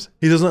these teams?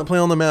 He does not play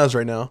on the Mavs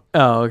right now.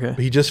 Oh, okay. But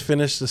he just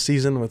finished the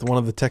season with one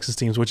of the Texas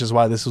teams, which is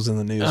why this was in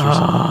the news.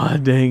 Ah,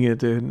 dang it,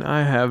 dude.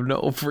 I have no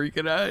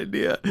freaking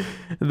idea.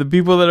 The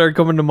people that are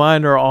coming to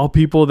mind are all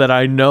people that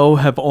I know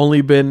have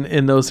only been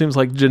in those teams,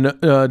 like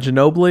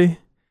Ginobili.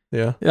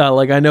 Yeah. Yeah,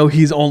 like I know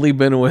he's only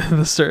been with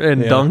a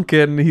certain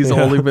Duncan. He's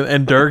only been,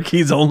 and Dirk.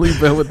 He's only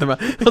been with them.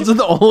 Those are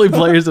the only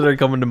players that are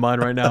coming to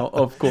mind right now.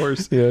 Of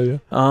course. Yeah.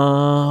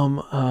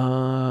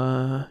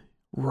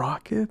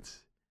 Rockets.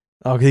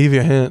 I'll give you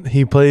a hint.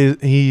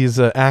 He's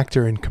an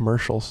actor in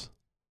commercials.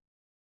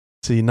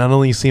 See, not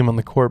only you see him on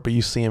the court, but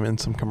you see him in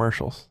some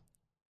commercials.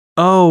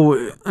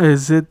 Oh,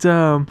 is it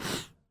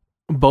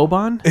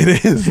Boban?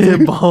 It is.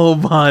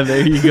 Boban,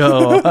 there you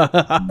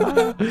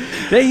go.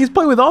 Hey, he's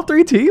played with all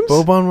 3 teams?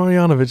 Boban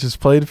Marjanovic has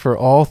played for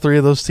all 3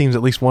 of those teams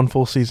at least 1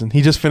 full season.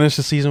 He just finished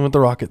the season with the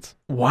Rockets.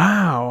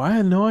 Wow, I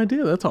had no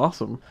idea. That's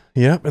awesome.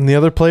 Yep, and the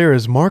other player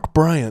is Mark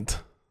Bryant.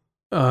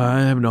 I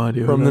have no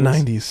idea. From the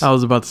 90s. I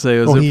was about to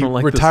say, he from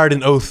like retired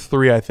in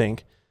 03, I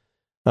think.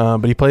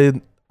 But he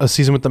played a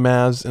season with the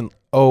Mavs in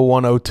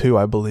 01-02,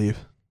 I believe.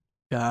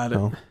 Got it.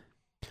 So,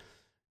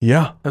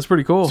 yeah. That's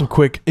pretty cool. Some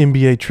quick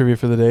NBA trivia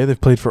for the day.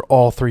 They've played for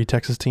all 3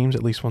 Texas teams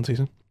at least 1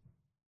 season.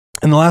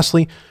 And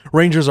lastly,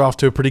 Rangers are off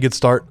to a pretty good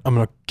start. I'm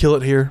going to kill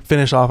it here,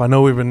 finish off. I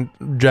know we've been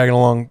dragging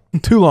along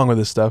too long with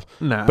this stuff,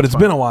 but it's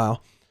been a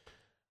while.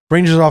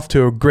 Rangers are off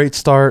to a great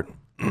start.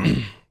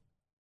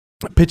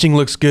 Pitching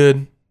looks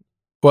good.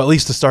 Well, at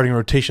least the starting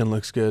rotation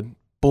looks good.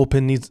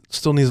 Bullpen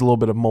still needs a little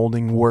bit of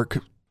molding work,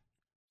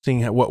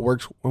 seeing what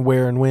works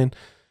where and when.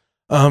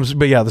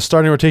 But yeah, the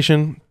starting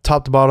rotation,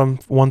 top to bottom,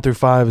 1 through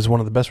 5, is one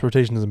of the best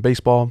rotations in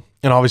baseball.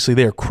 And obviously,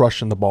 they are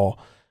crushing the ball.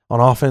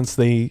 On offense,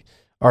 they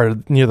are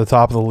near the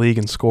top of the league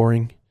in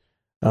scoring.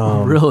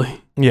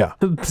 Really? Yeah.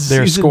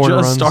 They're scoring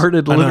just runs.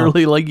 started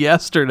literally like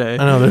yesterday.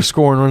 I know, they're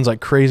scoring runs like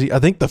crazy. I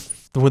think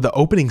with the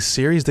opening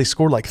series, they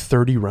scored like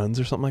 30 runs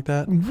or something like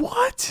that.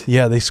 What?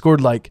 Yeah, they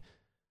scored like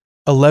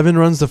 11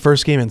 runs the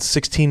first game and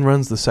 16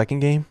 runs the second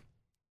game.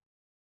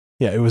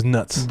 Yeah, it was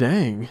nuts.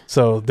 Dang.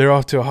 So they're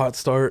off to a hot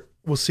start.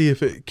 We'll see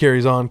if it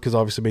carries on because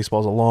obviously baseball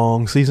is a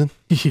long season.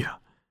 Yeah.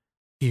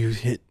 You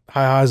hit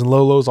high highs and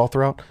low lows all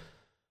throughout.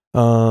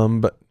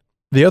 But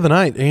the other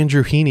night,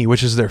 Andrew Heaney,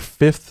 which is their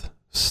 5th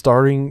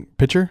starting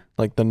pitcher,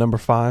 like the number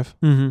 5,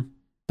 the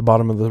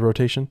bottom of the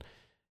rotation,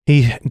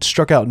 he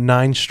struck out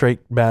 9 straight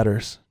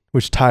batters,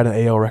 which tied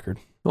an AL record.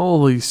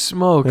 Holy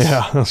smokes.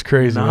 Yeah, that's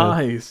crazy.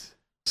 Nice. Man.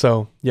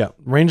 So, yeah,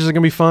 Rangers are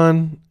going to be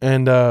fun.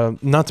 And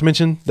not to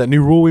mention that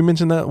new rule we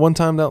mentioned that one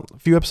time a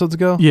few episodes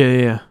ago.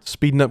 Yeah.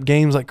 Speeding up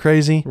games like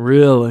crazy.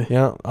 Really?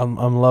 Yeah,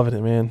 I'm loving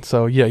it, man.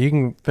 So, yeah, you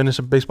can finish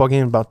a baseball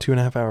game in about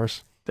 2.5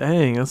 hours.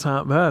 Dang, that's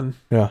not bad.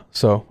 Yeah,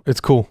 so it's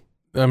cool.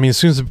 I mean, as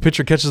soon as the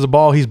pitcher catches the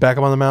ball, he's back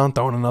up on the mound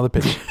throwing another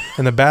pitch.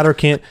 And the batter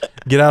can't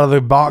get out of the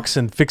box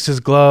and fix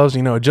his gloves,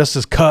 adjust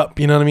his cup,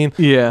 you know what I mean?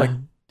 Yeah. Like,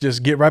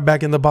 just get right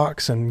back in the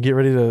box and get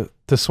ready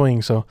to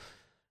swing. So,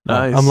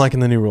 nice. I'm liking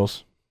the new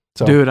rules.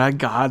 So. Dude, I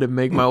got to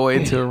make my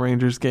way to a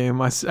Rangers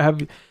game.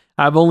 I've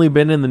only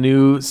been in the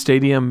new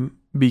stadium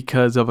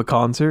because of a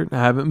concert. I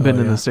haven't been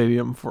in the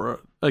stadium for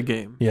a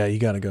game. Yeah, you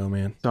got to go,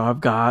 man. So I've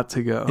got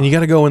to go. And you got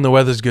to go when the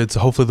weather's good, so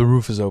hopefully the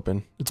roof is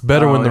open. It's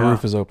better when the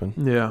roof is open.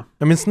 Yeah.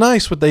 I mean, it's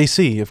nice with the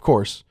AC, of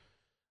course,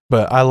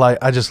 but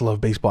I just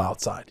love baseball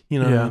outside. You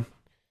know what I mean?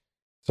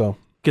 So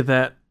get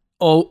that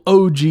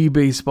OG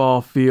baseball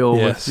feel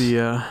yes.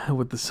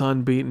 with the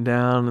sun beating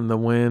down and the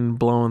wind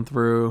blowing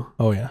through.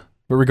 Oh yeah.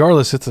 But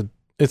regardless, it's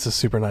a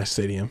super nice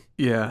stadium.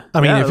 Yeah. I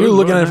mean, if you're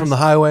looking at it nice. from the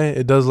highway,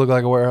 it does look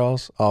like a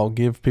warehouse. I'll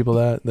give people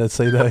that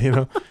say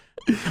that,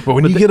 But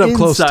when you get up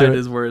close to it,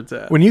 is where it's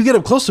at. when you get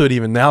up close to it,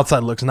 even the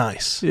outside looks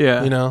nice.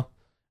 Yeah.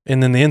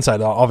 And then the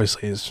inside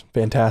obviously is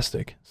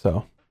fantastic.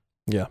 So,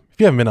 yeah, if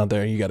you haven't been out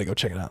there, you got to go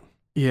check it out.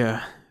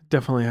 Yeah,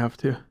 definitely have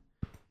to.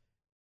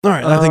 All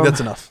right, I think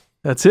that's enough.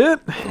 That's it?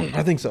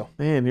 I think so.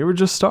 Man, you were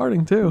just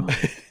starting too.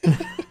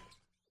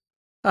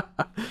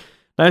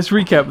 Nice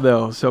recap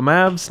though. So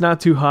Mavs not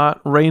too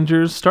hot,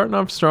 Rangers starting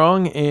off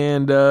strong,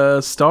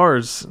 and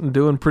Stars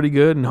doing pretty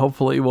good, and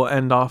hopefully will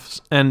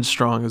end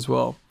strong as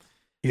well.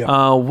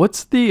 Yeah.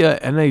 What's the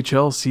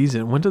NHL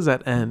season? When does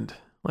that end?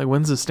 Like,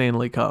 when's the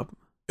Stanley Cup?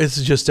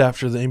 It's just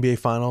after the NBA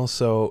Finals,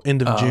 so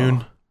end of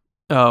June.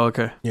 Oh,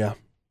 okay. Yeah.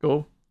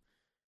 Cool.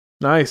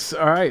 Nice.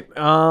 All right.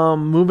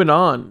 Moving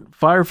on.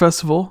 Fyre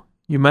Festival.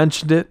 You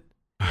mentioned it.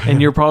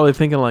 And you're probably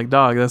thinking like,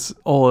 dog, that's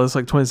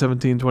like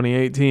 2017,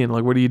 2018.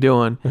 Like, what are you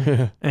doing?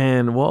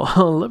 And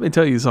well, let me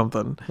tell you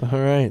something. All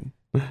right.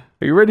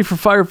 Are you ready for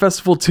Fyre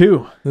Festival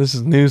 2? This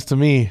is news to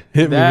me.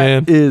 Hit me,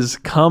 man. That is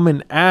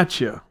coming at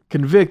you.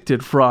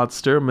 Convicted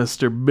fraudster,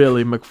 Mr.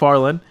 Billy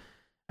McFarland,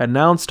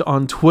 announced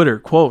on Twitter,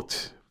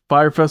 quote,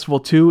 Fyre Festival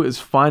 2 is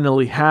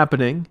finally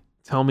happening.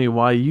 Tell me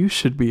why you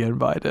should be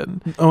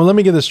invited. Oh, let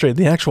me get this straight.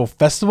 The actual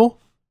festival?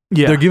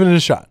 Yeah. They're giving it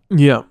a shot.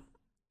 Yeah.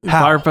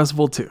 How? Fyre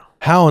Festival 2.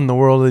 How in the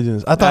world are they doing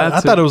this? I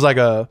thought it was like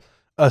a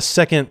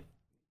second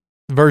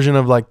version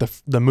of like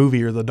the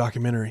movie or the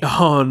documentary.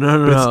 Oh,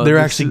 no. They're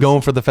actually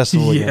going for the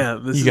festival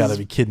again. Yeah. You got to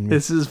be kidding me.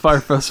 This is Fyre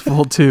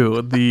Festival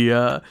 2.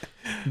 The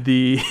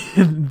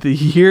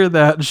year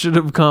that should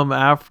have come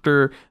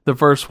after the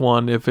first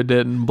one if it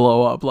didn't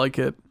blow up like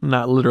it,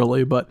 not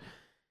literally, but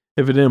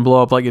if it didn't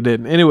blow up like it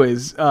did.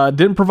 Anyways,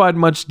 didn't provide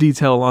much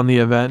detail on the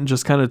event,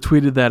 just kind of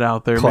tweeted that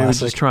out there. Classic.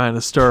 Maybe just trying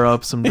to stir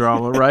up some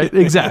drama, right?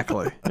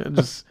 Exactly.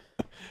 Just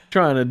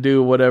trying to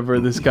do whatever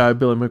this guy,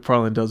 Billy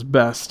McFarland, does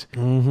best.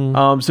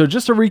 Mm-hmm. So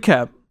just a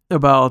recap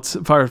about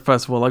Fyre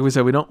Festival. Like we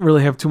said, we don't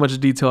really have too much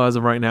detail as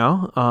of right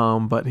now,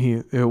 but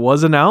it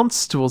was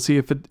announced. We'll see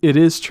if it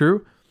is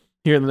true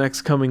here in the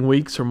next coming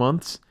weeks or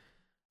months.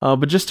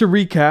 But just to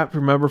recap,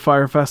 remember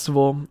Fyre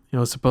Festival,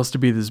 it's supposed to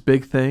be this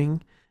big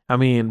thing. I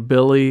mean,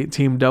 Billy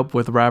teamed up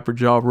with rapper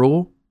Ja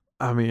Rule.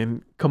 I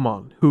mean, come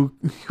on. Who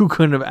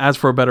couldn't have asked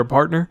for a better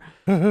partner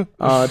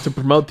to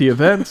promote the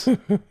event?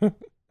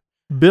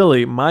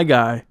 Billy, my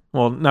guy,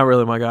 well, not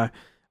really my guy,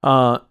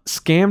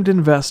 scammed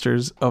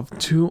investors of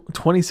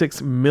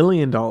 $26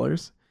 million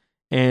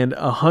and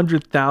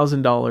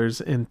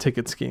 $100,000 in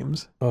ticket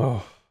schemes.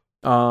 Oh.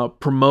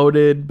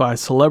 Promoted by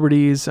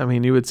celebrities. I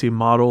mean, you would see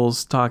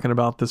models talking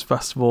about this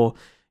festival.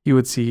 You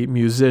would see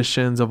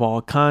musicians of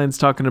all kinds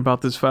talking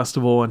about this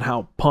festival and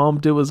how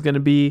pumped it was going to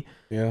be.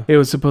 Yeah. It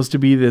was supposed to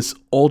be this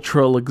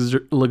ultra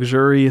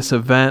luxurious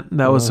event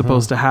that was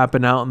supposed to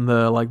happen out in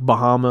the like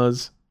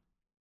Bahamas.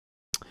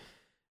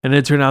 And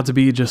it turned out to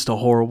be just a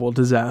horrible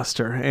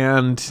disaster.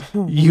 And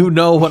you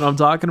know what I'm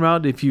talking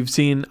about if you've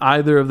seen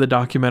either of the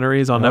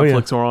documentaries on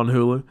Netflix or on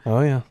Hulu.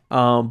 Oh, yeah.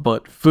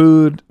 But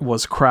food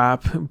was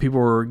crap. People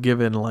were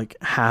given like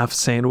half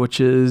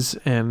sandwiches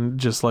and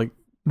just like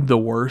the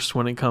worst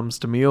when it comes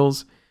to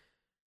meals.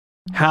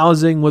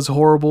 Housing was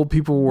horrible.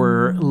 People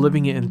were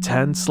living in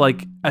tents.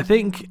 Like, I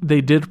think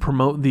they did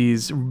promote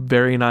these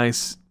very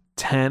nice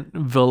tent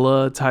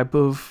villa type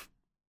of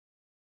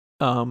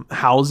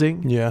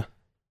housing. Yeah.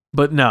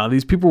 But no,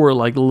 these people were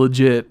like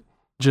legit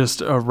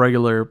just a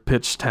regular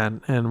pitch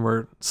tent and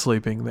were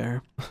sleeping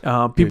there.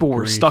 People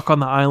were stuck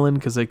on the island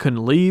because they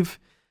couldn't leave.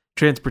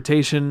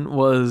 Transportation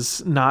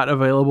was not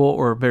available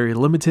or very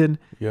limited.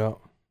 Yeah.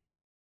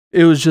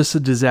 It was just a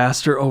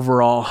disaster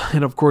overall.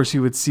 And of course,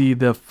 you would see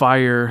the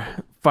Fyre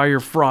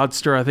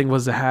fraudster, I think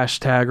was the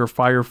hashtag, or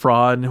Fyre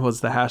fraud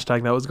was the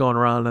hashtag that was going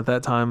around at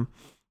that time.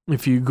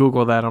 If you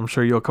Google that, I'm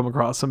sure you'll come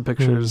across some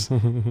pictures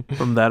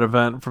from that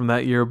event from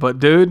that year. But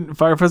dude,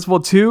 Fyre Festival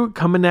 2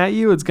 coming at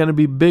you. It's going to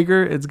be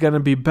bigger. It's going to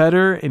be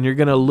better. And you're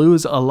going to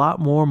lose a lot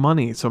more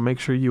money. So make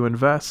sure you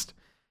invest.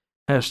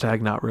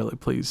 Hashtag not really.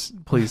 Please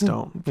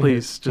don't.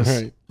 Please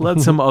just let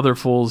some other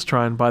fools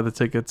try and buy the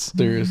tickets.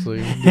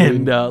 Seriously.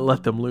 And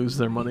let them lose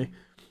their money.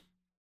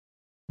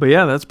 But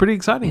yeah, that's pretty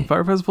exciting.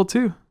 Fyre Festival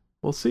 2.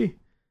 We'll see.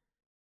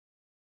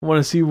 I want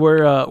to see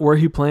where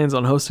he plans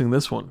on hosting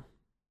this one.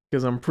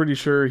 Because I'm pretty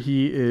sure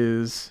he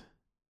is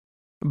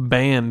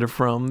banned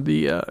from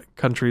the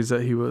countries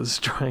that he was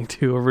trying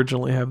to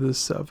originally have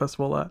this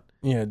festival at.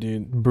 Yeah,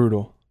 dude.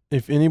 Brutal.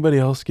 If anybody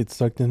else gets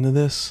sucked into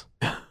this,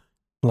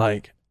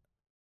 like...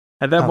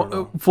 At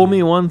that fool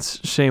me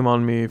once, shame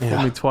on me.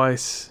 Fool me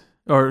twice.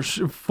 Or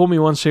fool me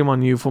once, shame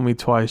on you. Fool me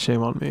twice,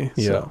 shame on me.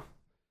 Yeah. So.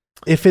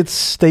 If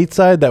it's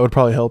stateside, that would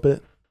probably help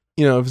it.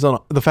 You know, if it's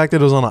on the fact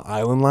that it was on an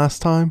island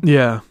last time.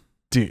 Yeah.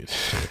 Dude,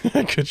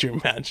 could you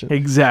imagine?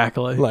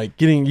 Exactly. Like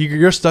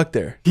you're stuck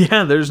there.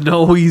 Yeah, there's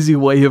no easy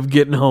way of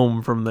getting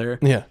home from there.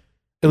 Yeah.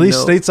 At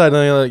least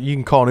stateside, you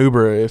can call an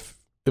Uber if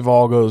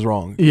all goes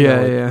wrong.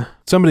 Yeah, yeah.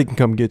 Somebody can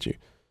come get you.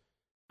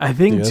 I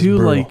think too,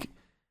 like,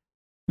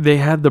 they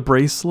had the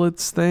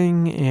bracelets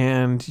thing,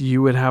 and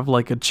you would have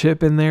like a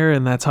chip in there,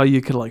 and that's how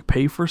you could like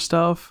pay for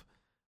stuff.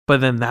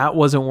 But then that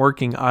wasn't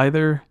working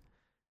either,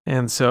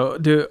 and so,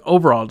 dude,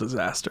 overall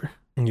disaster.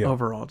 Yeah.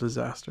 Overall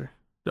disaster.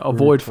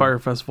 Avoid Fyre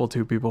Festival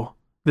 2, people.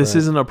 This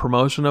isn't a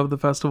promotion of the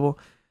festival.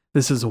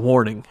 This is a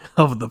warning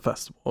of the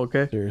festival,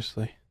 okay?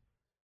 Seriously.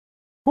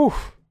 Whew.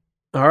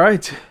 All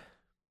right.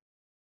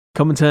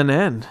 Coming to an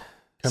end.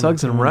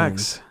 Suggs and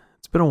Rex.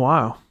 It's been a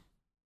while.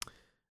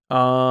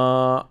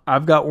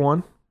 I've got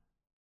one.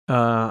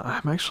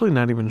 I'm actually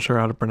not even sure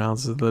how to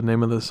pronounce the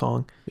name of this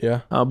song.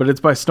 Yeah. But it's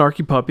by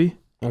Snarky Puppy.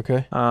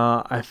 Okay.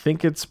 I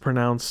think it's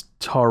pronounced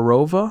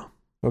Tarova.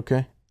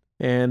 Okay.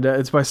 And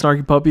it's by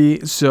Snarky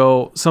Puppy.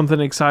 So something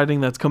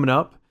exciting that's coming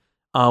up.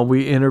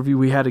 We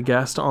had a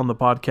guest on the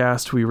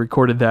podcast. We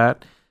recorded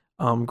that.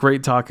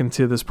 Great talking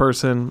to this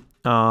person.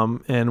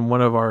 And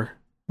one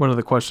of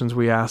the questions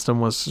we asked them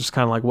was just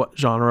kind of like what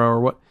genre or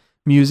what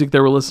music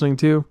they were listening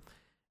to.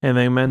 And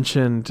they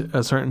mentioned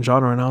a certain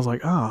genre, and I was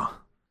like, oh,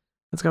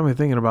 that's got me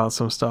thinking about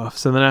some stuff.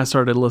 So then I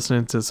started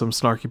listening to some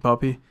Snarky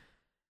Puppy.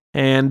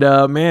 And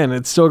man,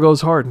 it still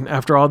goes hard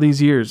after all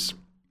these years.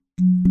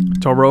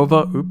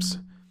 Tarova,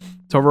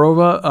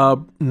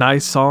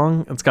 nice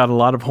song. It's got a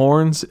lot of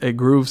horns. It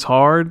grooves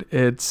hard.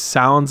 It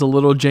sounds a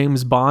little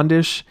James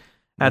Bondish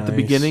at the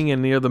beginning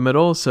and near the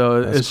middle.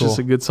 So it's just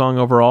a good song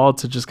overall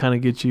to just kind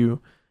of get you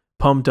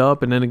pumped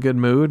up and in a good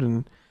mood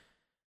and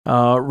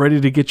ready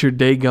to get your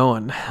day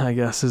going, I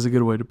guess is a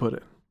good way to put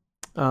it.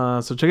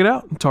 So check it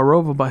out.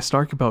 Tarova by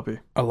Snarky Puppy.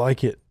 I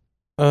like it.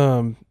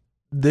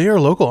 They are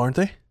local, aren't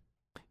they?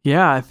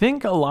 Yeah, I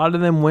think a lot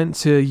of them went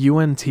to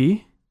UNT.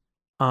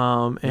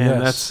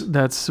 And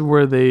that's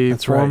where they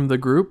formed the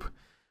group.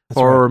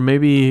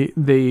 Maybe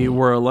they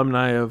were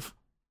alumni of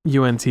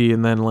UNT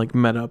and then like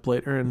met up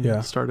later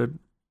and started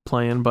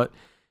playing. But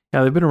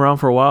yeah, they've been around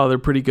for a while. They're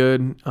pretty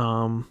good.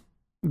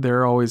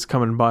 They're always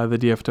coming by the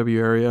DFW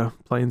area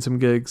playing some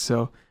gigs.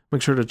 So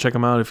make sure to check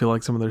them out if you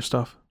like some of their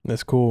stuff.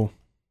 That's cool.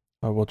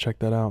 I will check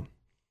that out.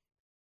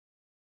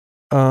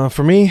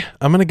 For me,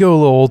 I'm going to go a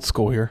little old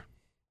school here.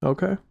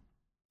 Okay.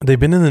 They've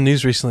been in the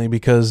news recently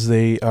because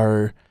they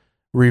are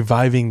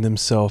reviving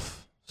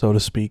themselves, so to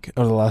speak,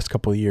 over the last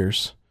couple of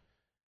years.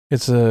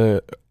 It's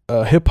a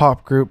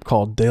hip-hop group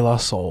called De La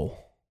Soul.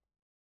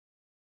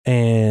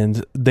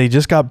 And they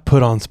just got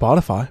put on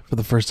Spotify for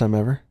the first time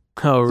ever.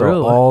 Oh, so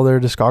really? all their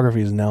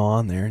discography is now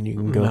on there, and you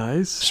can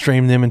go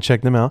stream them and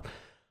check them out.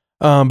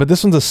 But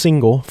this one's a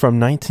single from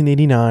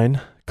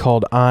 1989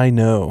 called I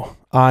Know.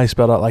 I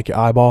spelled out like your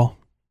eyeball.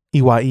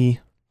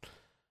 EYE.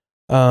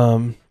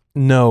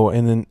 No,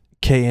 and then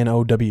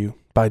KNOW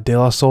by De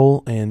La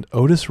Soul, and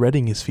Otis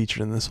Redding is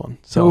featured in this one.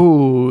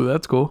 So,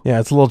 that's cool. Yeah,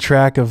 it's a little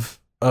track of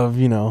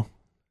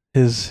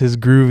his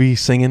groovy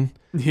singing.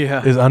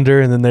 Yeah. Is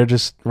under, and then they're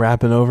just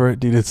rapping over it.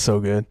 Dude, it's so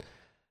good.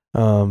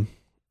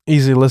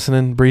 Easy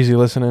listening, breezy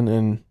listening,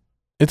 and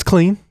it's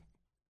clean.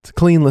 It's a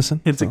clean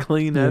listen. It's a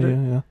clean edit.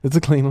 Yeah. It's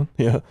a clean one.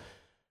 Yeah.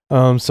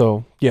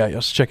 So yeah,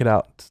 just check it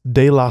out. It's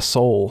De La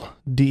Soul.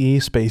 DE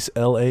space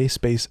LA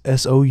space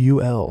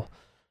SOUL.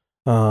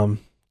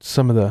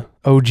 Some of the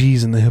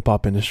OGs in the hip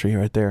hop industry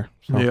right there.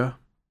 So Yeah.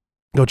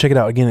 go check it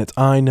out. Again, it's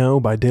I Know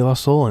by De La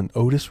Soul, and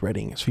Otis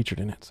Redding is featured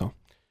in it. So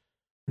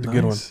it's a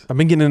good one. I've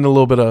been getting into a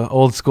little bit of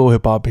old school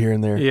hip hop here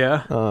and there.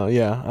 Yeah.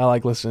 Yeah, I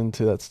like listening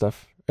to that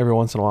stuff every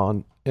once in a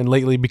while. And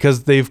lately,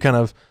 because they've kind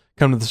of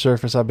come to the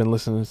surface, I've been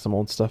listening to some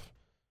old stuff.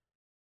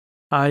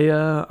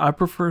 I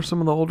prefer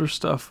some of the older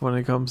stuff when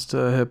it comes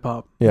to hip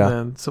hop. Yeah.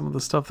 Than some of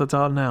the stuff that's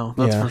out now.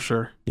 That's for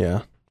sure.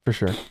 Yeah, for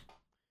sure.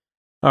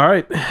 All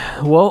right.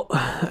 Well,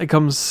 it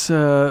comes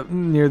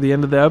near the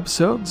end of the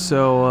episode,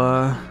 so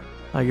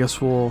I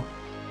guess we'll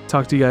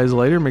talk to you guys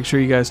later. Make sure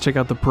you guys check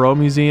out the Perot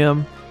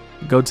Museum.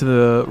 Go to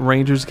the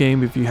Rangers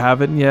game if you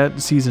haven't yet.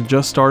 The season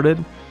just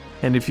started.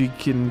 And if you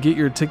can get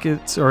your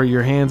tickets or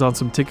your hands on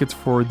some tickets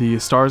for the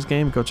Stars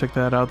game, go check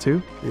that out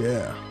too.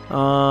 Yeah.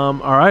 All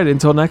right.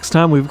 Until next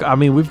time, we've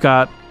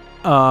got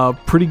a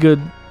pretty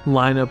good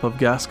lineup of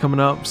guests coming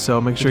up, so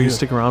make sure you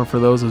stick around for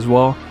those as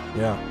well.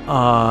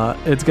 Yeah.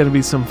 It's going to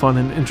be some fun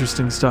and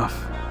interesting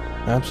stuff.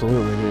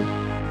 Absolutely, dude.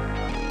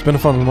 It's been a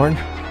fun one, Martin.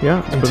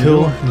 Yeah.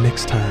 Until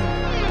next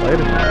time.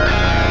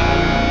 Later.